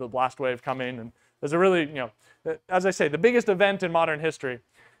 the heat of the blast wave coming. And there's a really, as I say, the biggest event in modern history.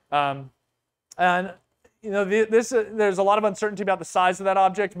 There's a lot of uncertainty about the size of that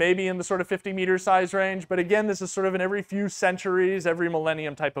object, maybe in the sort of 50-meter size range. But again, this is sort of an every few centuries, every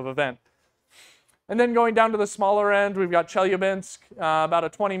millennium type of event. And then going down to the smaller end, we've got Chelyabinsk, about a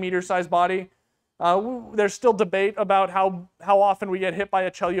 20-meter size body. There's still debate about how often we get hit by a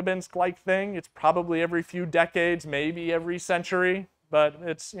Chelyabinsk-like thing. It's probably every few decades, maybe every century. But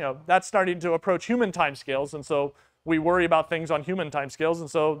it's, that's starting to approach human timescales, and so we worry about things on human timescales, and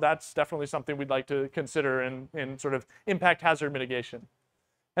so that's definitely something we'd like to consider in sort of impact hazard mitigation.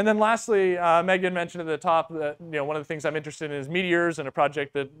 And then lastly, Megan mentioned at the top that one of the things I'm interested in is meteors and a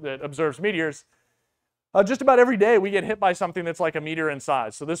project that observes meteors. Just about every day we get hit by something that's like a meteor in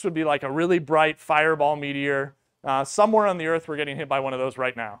size. So this would be like a really bright fireball meteor. Somewhere on the Earth we're getting hit by one of those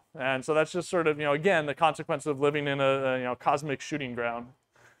right now. And so that's just sort of, again, the consequence of living in a cosmic shooting ground.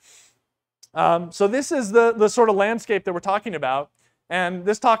 So this is the sort of landscape that we're talking about. And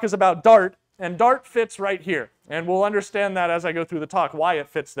this talk is about DART. And DART fits right here. And we'll understand that as I go through the talk, why it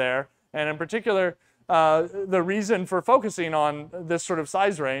fits there. And in particular, the reason for focusing on this sort of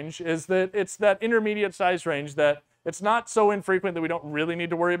size range is that it's that intermediate size range that it's not so infrequent that we don't really need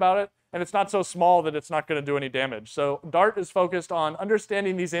to worry about it, and it's not so small that it's not going to do any damage. So DART is focused on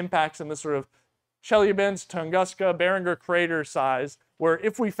understanding these impacts in this sort of Chelyabinsk, Tunguska, Barringer Crater size, where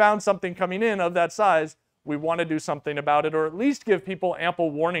if we found something coming in of that size, we want to do something about it, or at least give people ample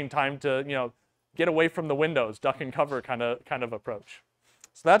warning time to get away from the windows, duck and cover kind of approach.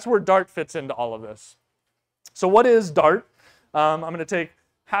 So that's where DART fits into all of this. So what is DART? I'm going to take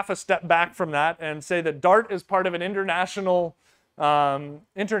half a step back from that and say that DART is part of an international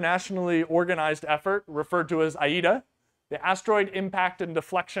internationally organized effort referred to as AIDA, the Asteroid Impact and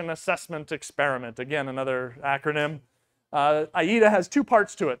Deflection Assessment Experiment. Again, another acronym. AIDA has two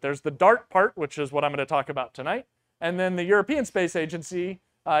parts to it. There's the DART part, which is what I'm going to talk about tonight. And then the European Space Agency,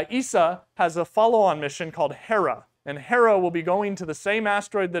 ESA, has a follow-on mission called HERA. And HERA will be going to the same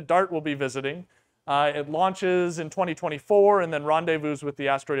asteroid that DART will be visiting. It launches in 2024 and then rendezvous with the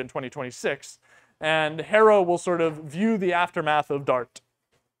asteroid in 2026. And HERA will sort of view the aftermath of DART.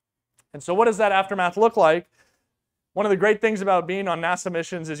 And so what does that aftermath look like? One of the great things about being on NASA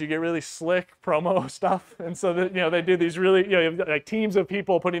missions is you get really slick promo stuff. And so that, they do these really, like teams of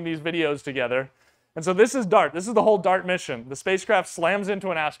people putting these videos together. And so this is DART. This is the whole DART mission. The spacecraft slams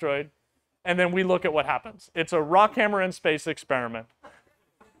into an asteroid, and then we look at what happens. It's a rock hammer in space experiment.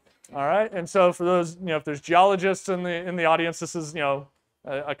 All right, and so for those, if there's geologists in the audience, this is,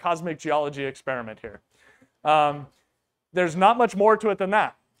 a cosmic geology experiment here. There's not much more to it than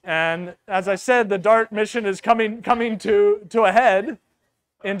that. And as I said, the DART mission is coming to a head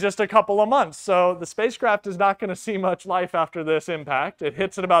in just a couple of months. So the spacecraft is not going to see much life after this impact. It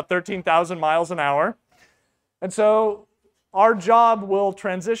hits at about 13,000 miles an hour. And so our job will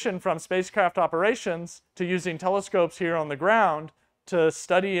transition from spacecraft operations to using telescopes here on the ground to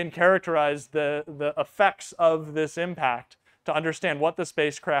study and characterize the effects of this impact, to understand what the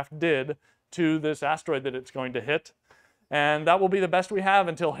spacecraft did to this asteroid that it's going to hit. And that will be the best we have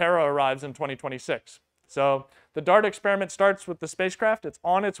until HERA arrives in 2026. So the DART experiment starts with the spacecraft. It's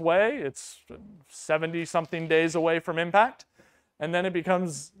on its way. It's 70-something days away from impact. And then it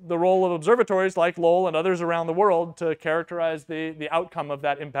becomes the role of observatories like Lowell and others around the world to characterize the outcome of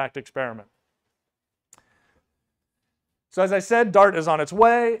that impact experiment. So as I said, DART is on its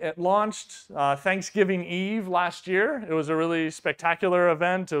way. It launched Thanksgiving Eve last year. It was a really spectacular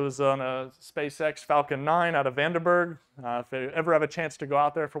event. It was on a SpaceX Falcon 9 out of Vandenberg. If you ever have a chance to go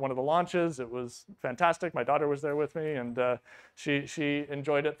out there for one of the launches, it was fantastic. My daughter was there with me, and she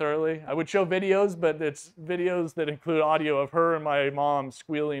enjoyed it thoroughly. I would show videos, but it's videos that include audio of her and my mom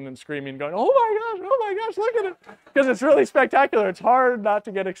squealing and screaming, going, oh my gosh, look at it. Because it's really spectacular. It's hard not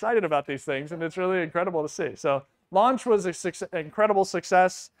to get excited about these things, and it's really incredible to see. So launch was an incredible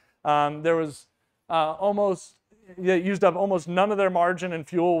success. There was they used up almost none of their margin in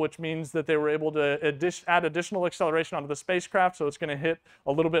fuel, which means that they were able to add additional acceleration onto the spacecraft, so it's going to hit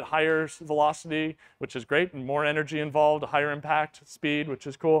a little bit higher velocity, which is great, and more energy involved, a higher impact speed, which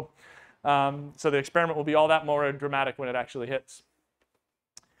is cool. So the experiment will be all that more dramatic when it actually hits.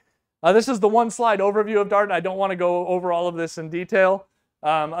 This is the one-slide overview of DART. I don't want to go over all of this in detail,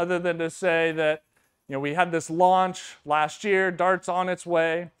 other than to say that we had this launch last year. DART's on its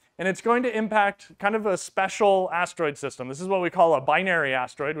way, and it's going to impact kind of a special asteroid system. This is what we call a binary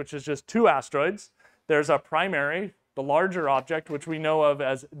asteroid, which is just two asteroids. There's a primary, the larger object, which we know of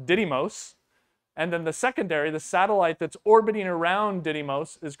as Didymos, and then the secondary, the satellite that's orbiting around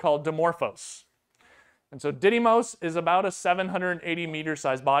Didymos, is called Dimorphos. And so Didymos is about a 780-meter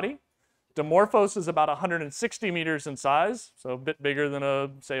size body. Dimorphos is about 160 meters in size, so a bit bigger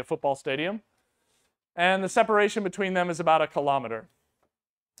than, say, a football stadium. And the separation between them is about 1 kilometer.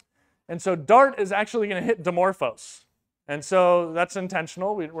 And so DART is actually going to hit Dimorphos. And so that's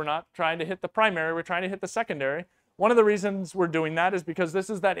intentional. We're not trying to hit the primary, we're trying to hit the secondary. One of the reasons we're doing that is because this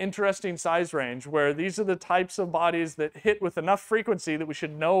is that interesting size range where these are the types of bodies that hit with enough frequency that we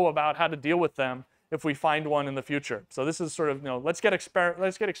should know about how to deal with them if we find one in the future. So this is sort of, let's get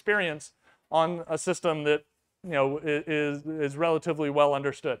experience on a system that is relatively well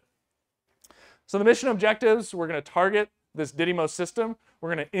understood. So the mission objectives, we're going to target this Didymos system.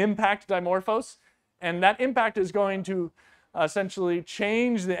 We're going to impact Dimorphos. And that impact is going to essentially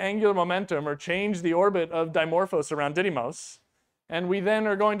change the angular momentum or change the orbit of Dimorphos around Didymos. And we then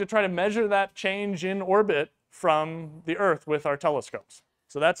are going to try to measure that change in orbit from the Earth with our telescopes.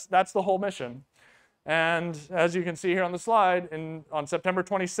 So that's the whole mission. And as you can see here on the slide, on September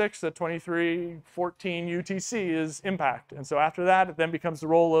 26th at 2314 UTC is impact. And so after that, it then becomes the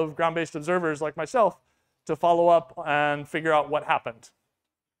role of ground-based observers like myself to follow up and figure out what happened.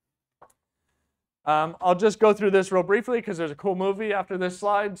 I'll just go through this real briefly because there's a cool movie after this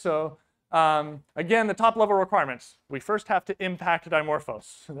slide. So again, the top level requirements. We first have to impact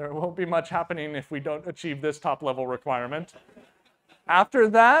Dimorphos. There won't be much happening if we don't achieve this top level requirement. After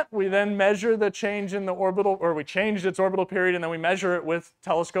that, we then measure the change in the orbital, or we changed its orbital period, and then we measure it with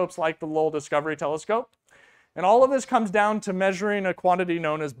telescopes like the Lowell Discovery Telescope. And all of this comes down to measuring a quantity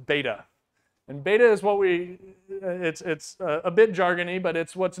known as beta. And beta is what it's a bit jargony, but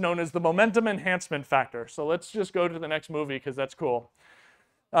it's what's known as the momentum enhancement factor. So let's just go to the next movie because that's cool.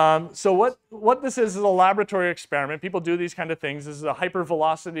 So what this is a laboratory experiment. People do these kind of things. This is a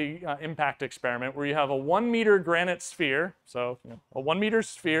hypervelocity impact experiment where you have a 1 meter granite sphere, so a 1 meter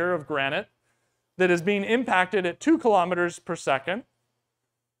sphere of granite that is being impacted at 2 kilometers per second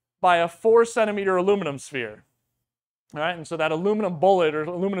by a 4 centimeter aluminum sphere. All right, and so that aluminum bullet or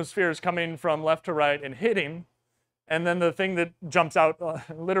aluminum sphere is coming from left to right and hitting, and then the thing that jumps out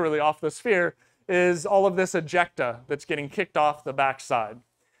literally off the sphere is all of this ejecta that's getting kicked off the backside.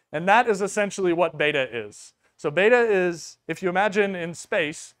 And that is essentially what beta is. So beta is, if you imagine in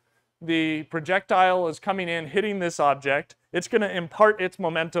space, the projectile is coming in, hitting this object. It's going to impart its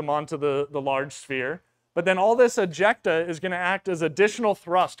momentum onto the large sphere. But then all this ejecta is going to act as additional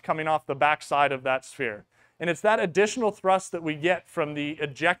thrust coming off the backside of that sphere. And it's that additional thrust that we get from the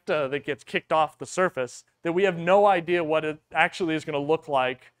ejecta that gets kicked off the surface that we have no idea what it actually is going to look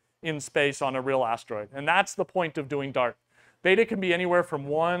like in space on a real asteroid. And that's the point of doing DART. Beta can be anywhere from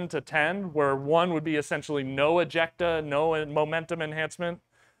 1 to 10, where 1 would be essentially no ejecta, no momentum enhancement,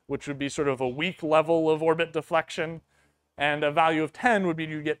 which would be sort of a weak level of orbit deflection. And a value of 10 would be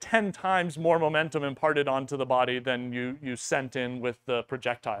you get 10 times more momentum imparted onto the body than you sent in with the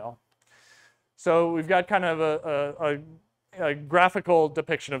projectile. So we've got kind of a graphical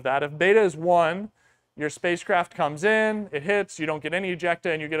depiction of that. If beta is 1, your spacecraft comes in, it hits, you don't get any ejecta,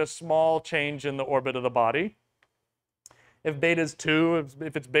 and you get a small change in the orbit of the body. If beta is 2,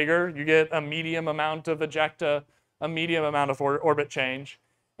 if it's bigger, you get a medium amount of ejecta, a medium amount of orbit change.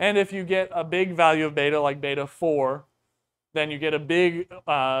 And if you get a big value of beta, like beta 4, then you get a big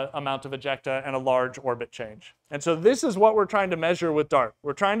amount of ejecta and a large orbit change. And so this is what we're trying to measure with DART.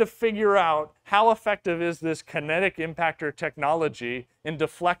 We're trying to figure out how effective is this kinetic impactor technology in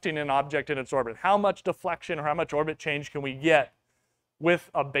deflecting an object in its orbit. How much deflection or how much orbit change can we get with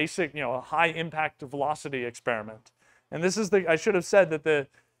a basic, a high impact velocity experiment? And this is I should have said that the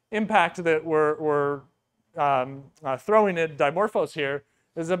impact that we're throwing at Dimorphos here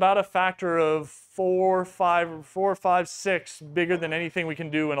is about a factor of 4, 5, 6 bigger than anything we can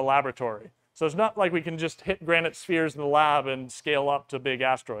do in a laboratory. So it's not like we can just hit granite spheres in the lab and scale up to big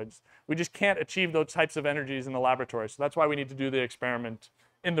asteroids. We just can't achieve those types of energies in the laboratory. So that's why we need to do the experiment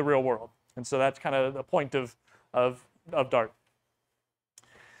in the real world. And so that's kind of the point of DART.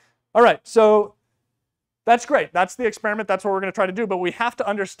 All right, so that's great. That's the experiment. That's what we're going to try to do. But we have to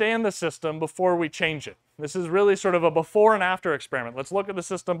understand the system before we change it. This is really sort of a before and after experiment. Let's look at the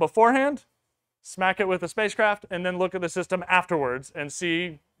system beforehand, smack it with a spacecraft, and then look at the system afterwards and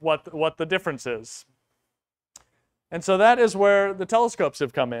see what the difference is. And so that is where the telescopes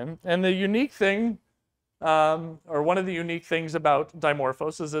have come in. And the unique thing, or one of the unique things about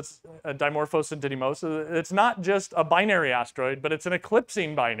Dimorphos is it's Dimorphos and Didymos. It's not just a binary asteroid, but it's an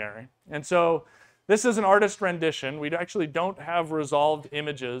eclipsing binary. And so this is an artist rendition. We actually don't have resolved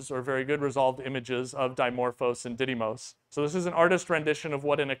images or very good resolved images of Dimorphos and Didymos. So this is an artist rendition of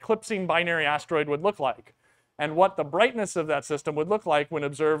what an eclipsing binary asteroid would look like and what the brightness of that system would look like when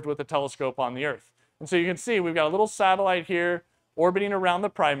observed with a telescope on the Earth. And so you can see we've got a little satellite here orbiting around the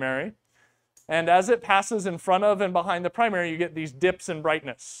primary. And as it passes in front of and behind the primary, you get these dips in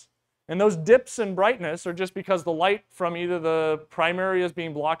brightness. And those dips in brightness are just because the light from either the primary is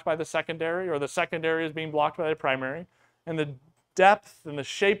being blocked by the secondary or the secondary is being blocked by the primary. And the depth and the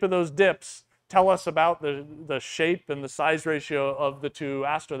shape of those dips tell us about the shape and the size ratio of the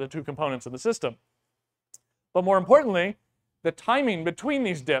two components of the system. But more importantly, the timing between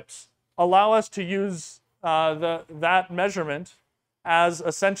these dips allow us to use that measurement as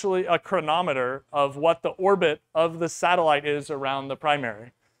essentially a chronometer of what the orbit of the satellite is around the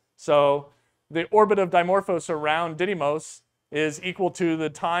primary. So the orbit of Dimorphos around Didymos is equal to the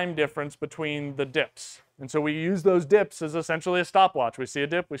time difference between the dips. And so we use those dips as essentially a stopwatch. We see a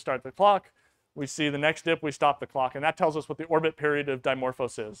dip, we start the clock. We see the next dip, we stop the clock. And that tells us what the orbit period of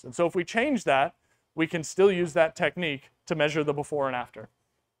Dimorphos is. And so if we change that, we can still use that technique to measure the before and after.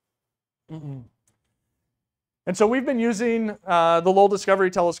 And so we've been using the Lowell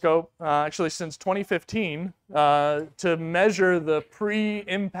Discovery Telescope actually since 2015 to measure the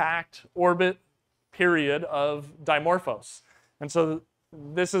pre-impact orbit period of Dimorphos. And so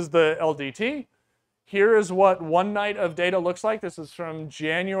this is the LDT. Here is what one night of data looks like. This is from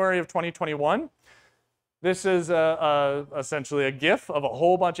January of 2021. This is essentially a GIF of a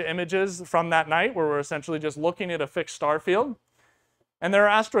whole bunch of images from that night where we're essentially just looking at a fixed star field. And there are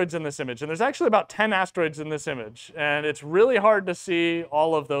asteroids in this image. And there's actually about 10 asteroids in this image. And it's really hard to see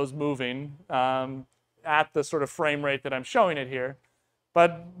all of those moving at the sort of frame rate that I'm showing it here.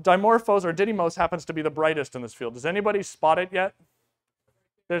 But Dimorphos or Didymos happens to be the brightest in this field. Does anybody spot it yet?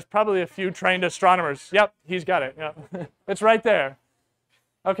 There's probably a few trained astronomers. Yep, he's got it. Yep. It's right there.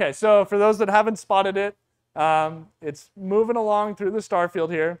 Okay, so for those that haven't spotted it, it's moving along through the star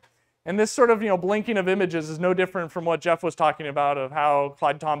field here. And this sort of, blinking of images is no different from what Jeff was talking about of how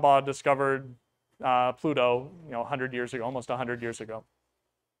Clyde Tombaugh discovered Pluto, 100 years ago, almost 100 years ago.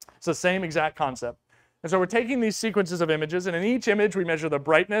 It's the same exact concept. And so we're taking these sequences of images, and in each image we measure the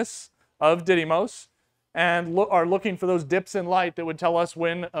brightness of Didymos and are looking for those dips in light that would tell us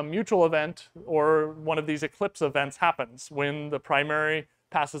when a mutual event or one of these eclipse events happens, when the primary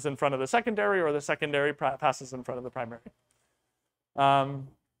passes in front of the secondary or the secondary passes in front of the primary.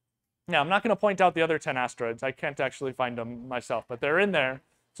 Now, I'm not going to point out the other 10 asteroids. I can't actually find them myself, but they're in there,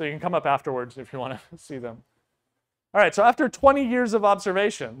 so you can come up afterwards if you want to see them. All right, so after 20 years of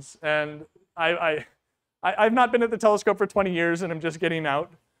observations, and I've not been at the telescope for 20 years, and I'm just getting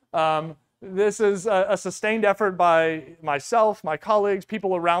out. This is a sustained effort by myself, my colleagues,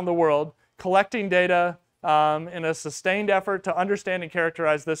 people around the world, collecting data in a sustained effort to understand and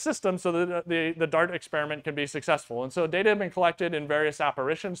characterize this system so that the DART experiment can be successful. And so data have been collected in various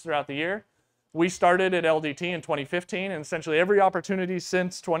apparitions throughout the year. We started at LDT in 2015, and essentially every opportunity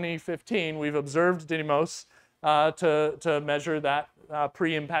since 2015, we've observed Didymos to measure that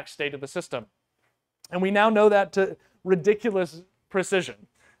pre-impact state of the system. And we now know that to ridiculous precision.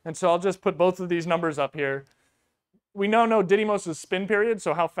 And so I'll just put both of these numbers up here. We now know Didymos' spin period,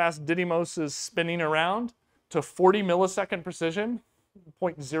 so how fast Didymos is spinning around, to 40 millisecond precision,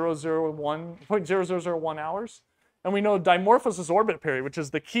 0.0001 hours. And we know Dimorphos' orbit period, which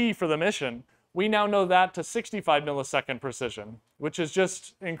is the key for the mission. We now know that to 65 millisecond precision, which is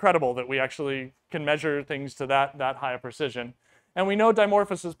just incredible that we actually can measure things to that high a precision. And we know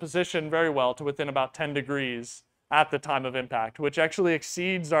Dimorphos' position very well to within about 10 degrees at the time of impact, which actually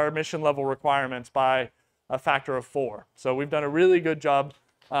exceeds our mission level requirements by a factor of 4. So we've done a really good job.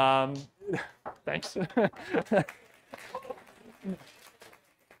 Thanks.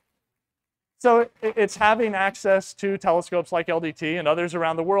 So it's having access to telescopes like LDT and others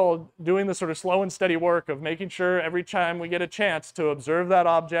around the world doing the sort of slow and steady work of making sure every time we get a chance to observe that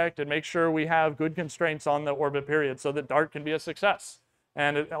object and make sure we have good constraints on the orbit period so that DART can be a success.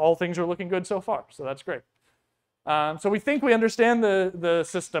 And all things are looking good so far, so that's great. So we think we understand the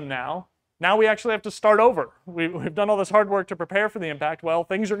system now. Now we actually have to start over. We've done all this hard work to prepare for the impact. Well,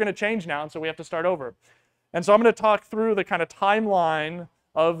 things are going to change now, and so we have to start over. And so I'm going to talk through the kind of timeline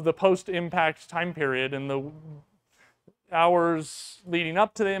of the post-impact time period and the hours leading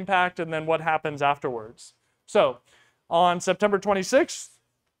up to the impact and then what happens afterwards. So on September 26th,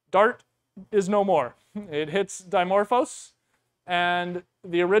 DART is no more. It hits Dimorphos, and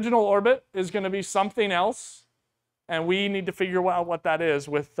the original orbit is going to be something else. And we need to figure out what that is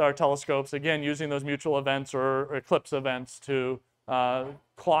with our telescopes, again, using those mutual events or eclipse events to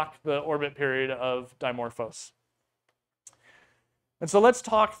clock the orbit period of Dimorphos. And so let's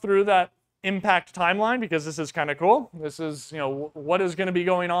talk through that impact timeline, because this is kind of cool. This is, what is going to be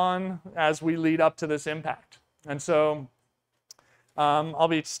going on as we lead up to this impact. And so I'll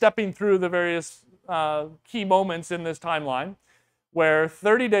be stepping through the various key moments in this timeline, where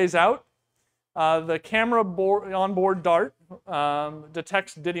 30 days out, the camera on board DART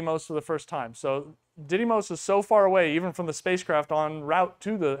detects Didymos for the first time. So Didymos is so far away, even from the spacecraft en route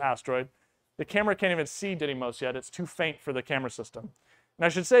to the asteroid, the camera can't even see Didymos yet. It's too faint for the camera system. And I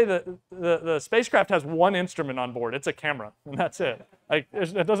should say that the spacecraft has one instrument on board. It's a camera, and that's it.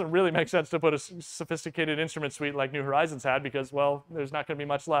 It doesn't really make sense to put a sophisticated instrument suite like New Horizons had because, well, there's not going to be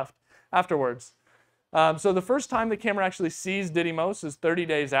much left afterwards. So the first time the camera actually sees Didymos is 30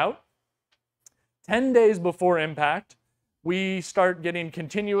 days out. 10 days before impact, we start getting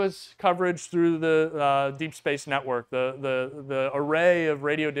continuous coverage through the deep space network, the array of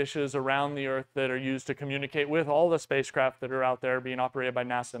radio dishes around the Earth that are used to communicate with all the spacecraft that are out there being operated by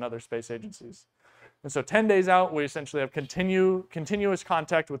NASA and other space agencies. And so 10 days out, we essentially have continuous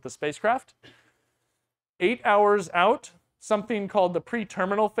contact with the spacecraft. 8 hours out, something called the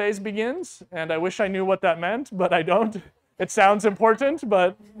pre-terminal phase begins, and I wish I knew what that meant, but I don't. It sounds important,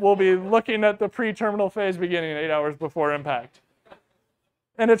 but we'll be looking at the pre-terminal phase beginning 8 hours before impact.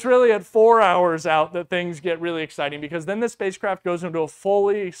 And it's really at 4 hours out that things get really exciting, because then the spacecraft goes into a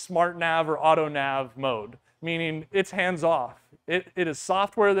fully smart nav or auto nav mode, meaning it's hands off. It is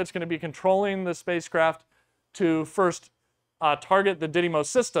software that's going to be controlling the spacecraft to first target the Didymos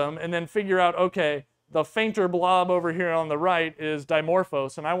system and then figure out, okay, the fainter blob over here on the right is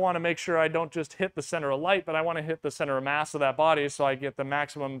Dimorphos, and I want to make sure I don't just hit the center of light, but I want to hit the center of mass of that body so I get the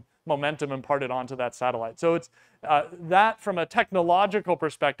maximum momentum imparted onto that satellite. So it's that, from a technological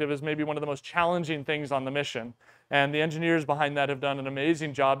perspective, is maybe one of the most challenging things on the mission. And the engineers behind that have done an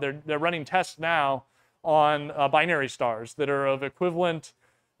amazing job. They're running tests now on binary stars that are of equivalent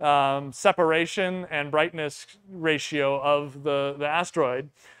separation and brightness ratio of the asteroid.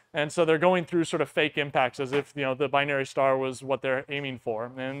 And so they're going through sort of fake impacts as if, you know, the binary star was what they're aiming for.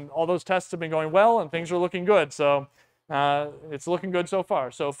 And all those tests have been going well and things are looking good. So it's looking good so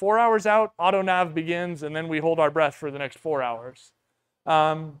far. So 4 hours out, auto nav begins, and then we hold our breath for the next 4 hours.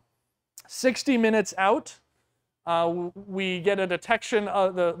 60 minutes out, we get a detection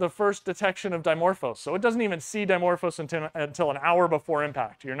of the first detection of Dimorphos. So it doesn't even see Dimorphos until an hour before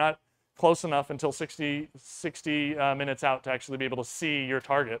impact. You're not close enough until 60 minutes out to actually be able to see your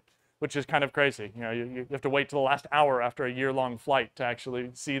target, which is kind of crazy. You know, you have to wait till the last hour after a year-long flight to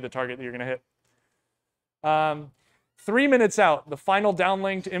actually see the target that you're going to hit. 3 minutes out, the final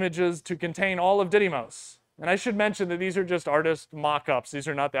downlinked images to contain all of Didymos. And I should mention that these are just artist mock-ups. These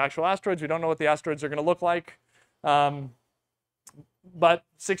are not the actual asteroids. We don't know what the asteroids are going to look like. But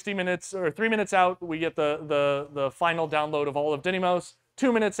 60 minutes or 3 minutes out, we get the final download of all of Didymos.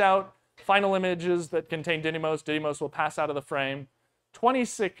 2 minutes out, final images that contain Didymos. Didymos will pass out of the frame.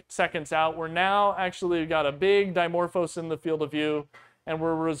 26 seconds out, we're now actually got a big Dimorphos in the field of view, and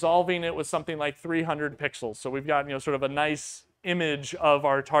we're resolving it with something like 300 pixels. So we've got, you know, sort of a nice image of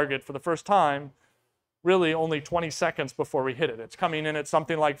our target for the first time, really only 20 seconds before we hit it. It's coming in at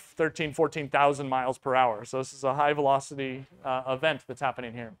something like 14,000 miles per hour. So this is a high velocity event that's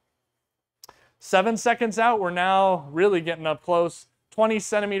happening here. 7 seconds out, we're now really getting up close, 20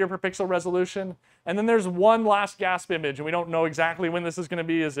 centimeter per pixel resolution. And then there's one last gasp image, and we don't know exactly when this is going to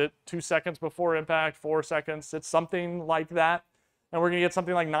be. Is it 2 seconds before impact, 4 seconds? It's something like that. And we're going to get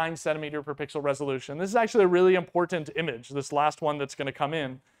something like 9 centimeter per pixel resolution. This is actually a really important image, this last one that's going to come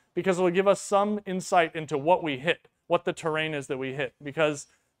in, because it will give us some insight into what we hit, what the terrain is that we hit. Because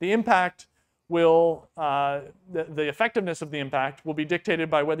the impact will, the effectiveness of the impact will be dictated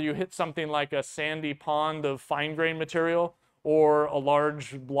by whether you hit something like a sandy pond of fine-grained material or a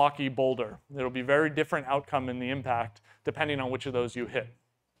large blocky boulder. It'll be very different outcome in the impact depending on which of those you hit.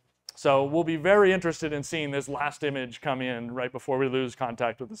 So we'll be very interested in seeing this last image come in right before we lose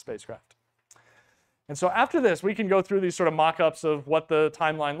contact with the spacecraft. And so after this, we can go through these sort of mock-ups of what the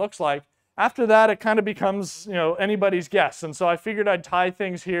timeline looks like. After that, it kind of becomes, you know, anybody's guess. And so I figured I'd tie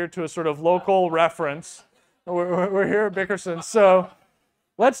things here to a sort of local reference. We're here at Bickersons. So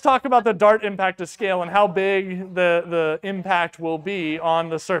let's talk about the DART impact to scale and how big the impact will be on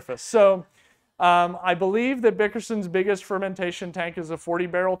the surface. So I believe that Bickerson's biggest fermentation tank is a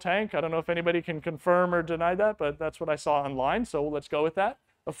 40-barrel tank. I don't know if anybody can confirm or deny that, but that's what I saw online, so let's go with that.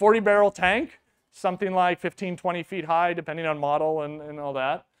 A 40-barrel tank, something like 15, 20 feet high, depending on model and all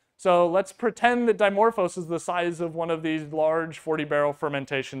that. So let's pretend that Dimorphos is the size of one of these large 40-barrel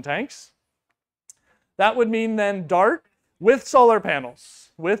fermentation tanks. That would mean then DART with solar panels.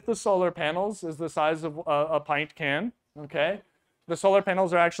 With the solar panels is the size of a pint can, okay? The solar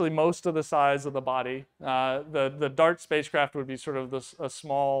panels are actually most of the size of the body. The DART spacecraft would be sort of a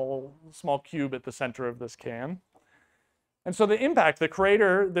small cube at the center of this can. And so the impact, the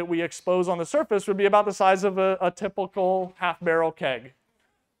crater that we expose on the surface would be about the size of a typical half-barrel keg.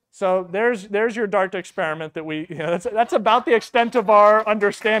 So there's your DART experiment that we, you know, that's about the extent of our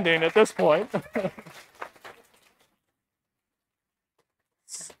understanding at this point.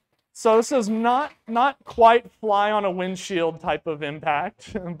 So this is not quite fly on a windshield type of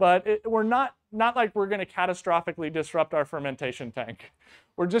impact, but we're not like we're going to catastrophically disrupt our fermentation tank.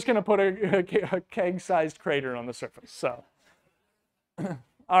 We're just going to put a keg-sized crater on the surface. So,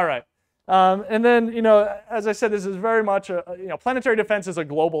 all right. And then, you know, as I said, this is very much planetary defense is a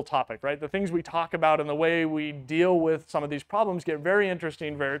global topic, right? The things we talk about and the way we deal with some of these problems get very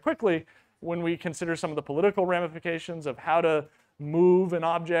interesting very quickly when we consider some of the political ramifications of how to move an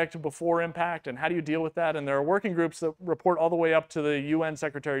object before impact and how do you deal with that. And there are working groups that report all the way up to the UN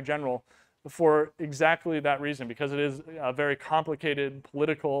Secretary General for exactly that reason, because it is a very complicated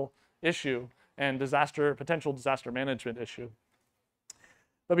political issue and potential disaster management issue.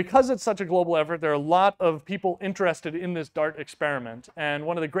 But because it's such a global effort, there are a lot of people interested in this DART experiment. And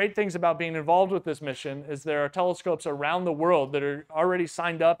one of the great things about being involved with this mission is there are telescopes around the world that are already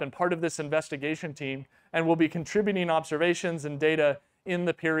signed up and part of this investigation team and will be contributing observations and data in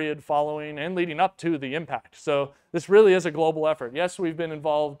the period following and leading up to the impact. So this really is a global effort. Yes, we've been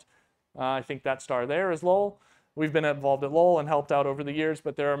involved, I think that star there is Lowell. We've been involved at Lowell and helped out over the years,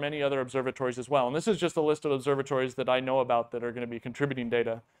 but there are many other observatories as well. And this is just a list of observatories that I know about that are going to be contributing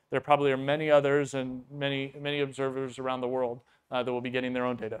data. There probably are many others and many observers around the world that will be getting their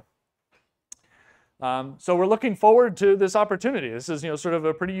own data. So we're looking forward to this opportunity. This is, sort of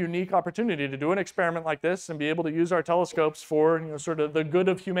a pretty unique opportunity to do an experiment like this and be able to use our telescopes for, sort of the good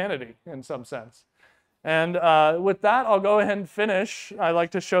of humanity in some sense. And with that, I'll go ahead and finish. I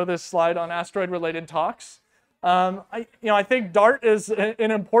like to show this slide on asteroid-related talks. I think DART is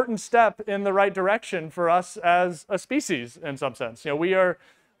an important step in the right direction for us as a species, in some sense. We are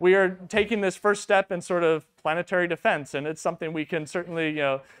taking this first step in sort of planetary defense, and it's something we can certainly,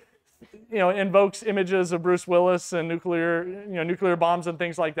 invokes images of Bruce Willis and nuclear bombs and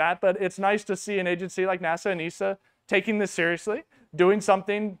things like that. But it's nice to see an agency like NASA and ESA taking this seriously, doing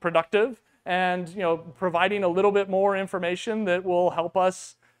something productive, and providing a little bit more information that will help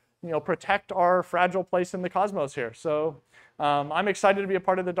us protect our fragile place in the cosmos here. So I'm excited to be a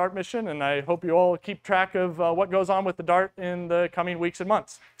part of the DART mission, and I hope you all keep track of what goes on with the DART in the coming weeks and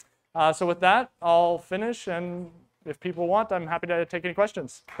months. So with that, I'll finish, and if people want, I'm happy to take any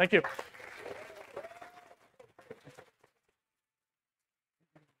questions. Thank you.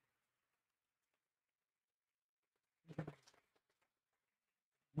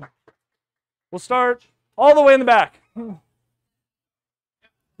 We'll start all the way in the back.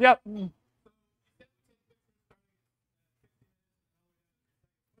 Yep.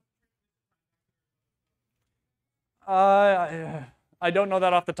 I don't know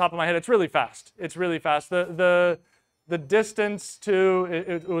that off the top of my head. It's really fast. It's really fast. The distance to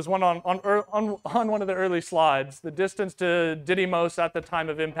it was one on one of the early slides. The distance to Didymos at the time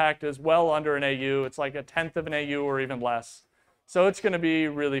of impact is well under an AU. It's like 1/10 of an AU or even less. So it's going to be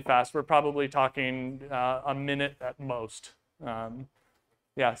really fast. We're probably talking a minute at most.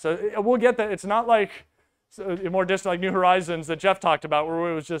 Yeah, so we'll get that. It's not like more distant like New Horizons that Jeff talked about,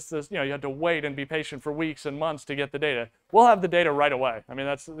 where it was just this, you had to wait and be patient for weeks and months to get the data. We'll have the data right away. I mean,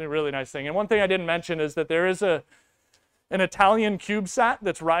 that's a really nice thing. And one thing I didn't mention is that there is an Italian CubeSat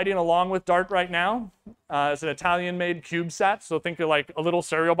that's riding along with DART right now. It's an Italian-made CubeSat, so think of like a little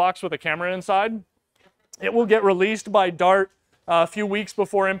cereal box with a camera inside. It will get released by DART a few weeks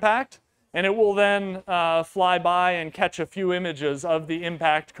before impact, and it will then fly by and catch a few images of the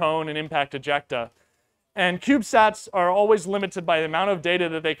impact cone and impact ejecta. And CubeSats are always limited by the amount of data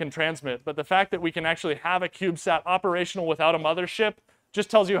that they can transmit, but the fact that we can actually have a CubeSat operational without a mothership just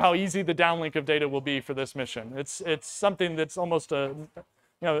tells you how easy the downlink of data will be for this mission. It's something that's almost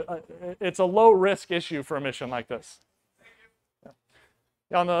it's a low-risk issue for a mission like this.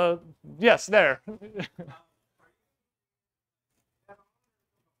 Yeah. Yes, there.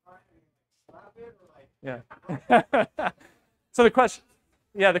 Yeah. So the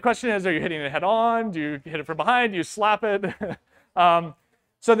question is, are you hitting it head on? Do you hit it from behind? Do you slap it?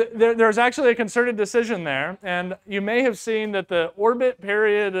 So there's actually a concerted decision there, and you may have seen that the orbit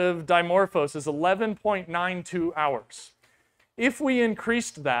period of Dimorphos is 11.92 hours. If we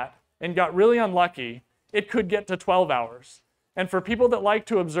increased that and got really unlucky, it could get to 12 hours. And for people that like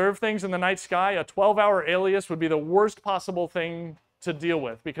to observe things in the night sky, a 12-hour alias would be the worst possible thing to deal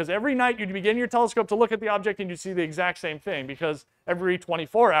with, because every night you'd begin your telescope to look at the object and you see the exact same thing, because every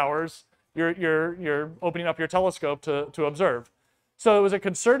 24 hours you're opening up your telescope to observe. So it was a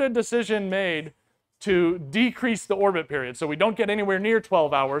concerted decision made to decrease the orbit period, so we don't get anywhere near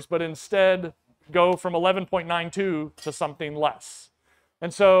 12 hours, but instead go from 11.92 to something less.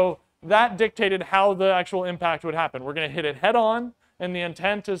 And so that dictated how the actual impact would happen. We're going to hit it head on, and the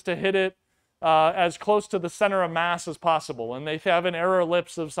intent is to hit it as close to the center of mass as possible. And they have an error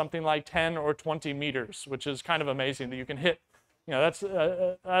ellipse of something like 10 or 20 meters, which is kind of amazing that you can hit. That's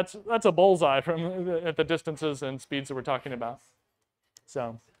a bullseye at the distances and speeds that we're talking about.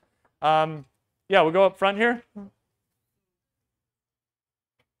 So, yeah, we'll go up front here.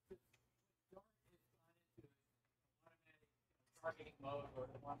 Targeting mode where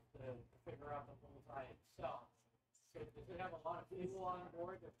it wants to figure out the bullseye itself. So does it have a lot of people on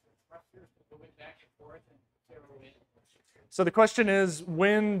board that thrusters to go back and forth and zero in? So the question is,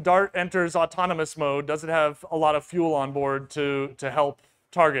 when DART enters autonomous mode, does it have a lot of fuel on board to help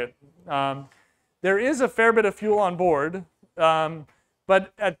target? There is a fair bit of fuel on board,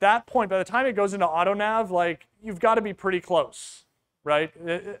 but at that point, by the time it goes into auto nav, like, you've got to be pretty close, right?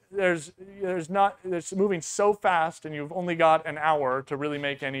 It's moving so fast, and you've only got an hour to really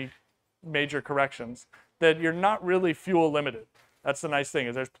make any major corrections, that you're not really fuel limited. That's the nice thing,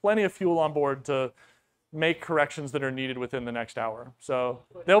 is there's plenty of fuel on board to make corrections that are needed within the next hour. So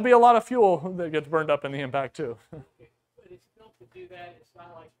there'll be a lot of fuel that gets burned up in the impact too. But it's built to do that. It's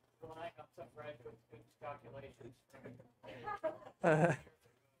not like relying on some graduate student's calculations.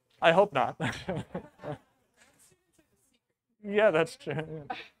 I hope not. Yeah, that's true.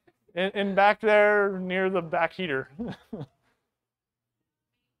 In back there near the back heater.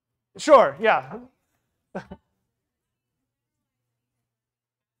 Sure, yeah.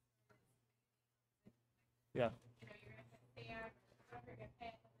 Yeah.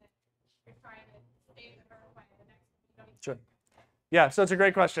 Sure. Yeah, so it's a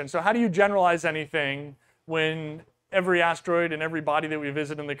great question. So how do you generalize anything when every asteroid and every body that we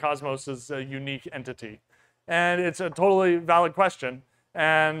visit in the cosmos is a unique entity? And it's a totally valid question.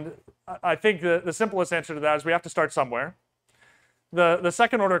 And I think the simplest answer to that is we have to start somewhere. The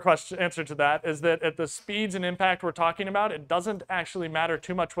second order answer to that is that at the speeds and impact we're talking about, it doesn't actually matter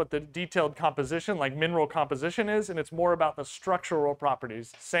too much what the detailed composition, like mineral composition is, and it's more about the structural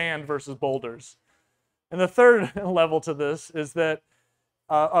properties, sand versus boulders. And the third level to this is that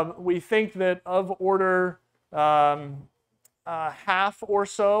we think that of order half or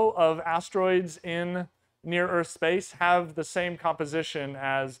so of asteroids in near-Earth space have the same composition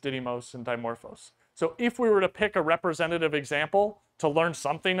as Didymos and Dimorphos. So if we were to pick a representative example to learn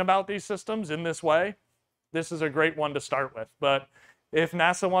something about these systems in this way, this is a great one to start with. But if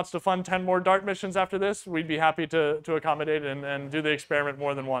NASA wants to fund 10 more DART missions after this, we'd be happy to accommodate and do the experiment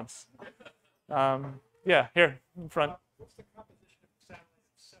more than once. Yeah, here in front. What's the composition of the satellite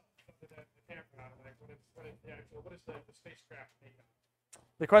itself? The camera, like what is the spacecraft made of?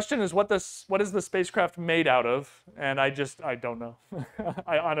 The question is what is the spacecraft made out of? And I don't know.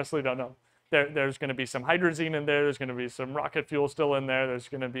 I honestly don't know. There's going to be some hydrazine in there. There's going to be some rocket fuel still in there. There's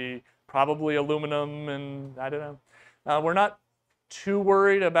going to be probably aluminum, and I don't know. We're not too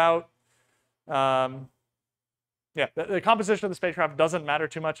worried about. Yeah, the composition of the spacecraft doesn't matter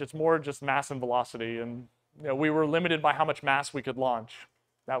too much. It's more just mass and velocity, and we were limited by how much mass we could launch.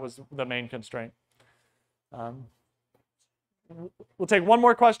 That was the main constraint. We'll take one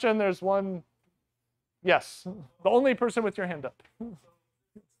more question. There's one. Yes, the only person with your hand up.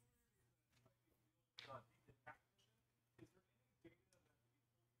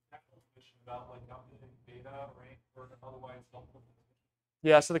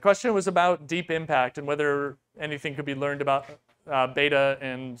 Yeah, so the question was about deep impact and whether anything could be learned about beta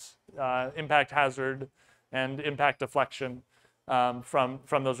and impact hazard and impact deflection from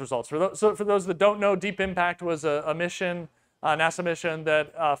those results. So for those that don't know, deep impact was a mission, a NASA mission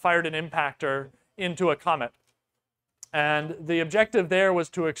that fired an impactor into a comet. And the objective there was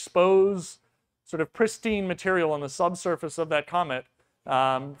to expose sort of pristine material on the subsurface of that comet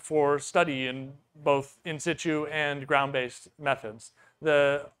for study in both in situ and ground-based methods.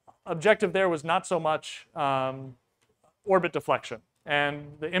 The objective there was not so much orbit deflection,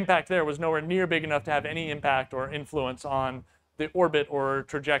 and the impact there was nowhere near big enough to have any impact or influence on the orbit or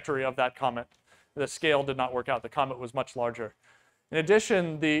trajectory of that comet. The scale did not work out. The comet was much larger. In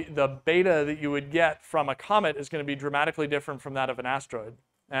addition, the beta that you would get from a comet is going to be dramatically different from that of an asteroid.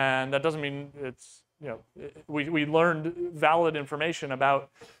 And that doesn't mean it's, we learned valid information about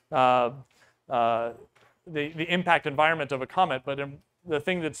the impact environment of a comet, but the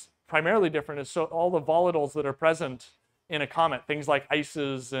thing that's primarily different is all the volatiles that are present in a comet, things like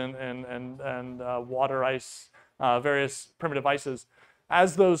ices and water ice, various primitive ices.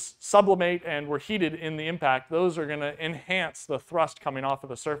 As those sublimate and were heated in the impact, those are going to enhance the thrust coming off of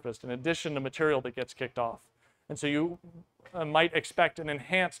the surface in addition to material that gets kicked off. And so you might expect an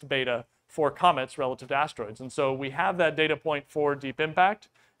enhanced beta for comets relative to asteroids. And so we have that data point for deep impact,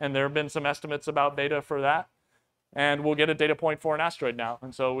 and there have been some estimates about beta for that. And we'll get a data point for an asteroid now.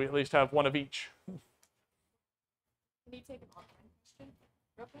 And so we at least have one of each. Can you take an online question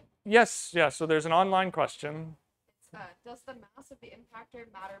real quick? Yes, yeah, so there's an online question. Does the mass of the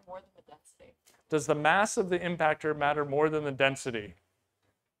impactor matter more than the density? Does the mass of the impactor matter more than the density?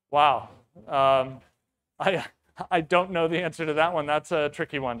 Wow. I don't know the answer to that one. That's a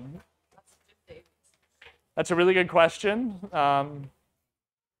tricky one. That's a really good question.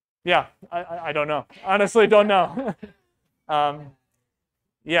 Yeah, I don't know. Honestly, don't know.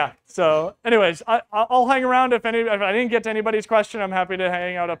 Yeah, so anyways, I'll hang around if I didn't get to anybody's question. I'm happy to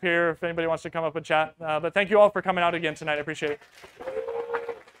hang out up here if anybody wants to come up and chat. But thank you all for coming out again tonight. I appreciate it.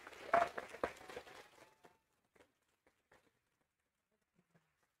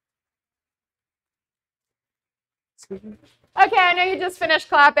 Okay, I know you just finished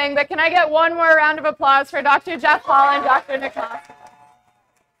clapping, but can I get one more round of applause for Dr. Jeff Hall and Dr. Nick Moss?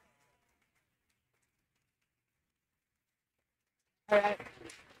 All right.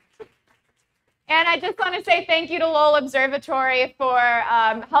 And I just want to say thank you to Lowell Observatory for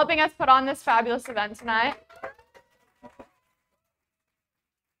helping us put on this fabulous event tonight.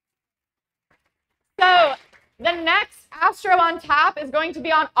 So the next Astro on Tap is going to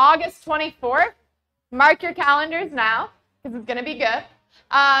be on August 24th. Mark your calendars now, because it's going to be good.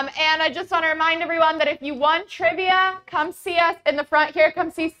 And I just want to remind everyone that if you want trivia, come see us in the front here. Come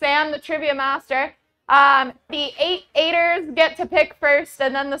see Sam, the trivia master. The 8-8ers get to pick first,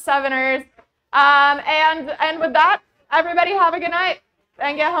 and then the 7ers. And with that, everybody have a good night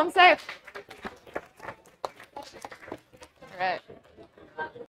and get home safe. All right.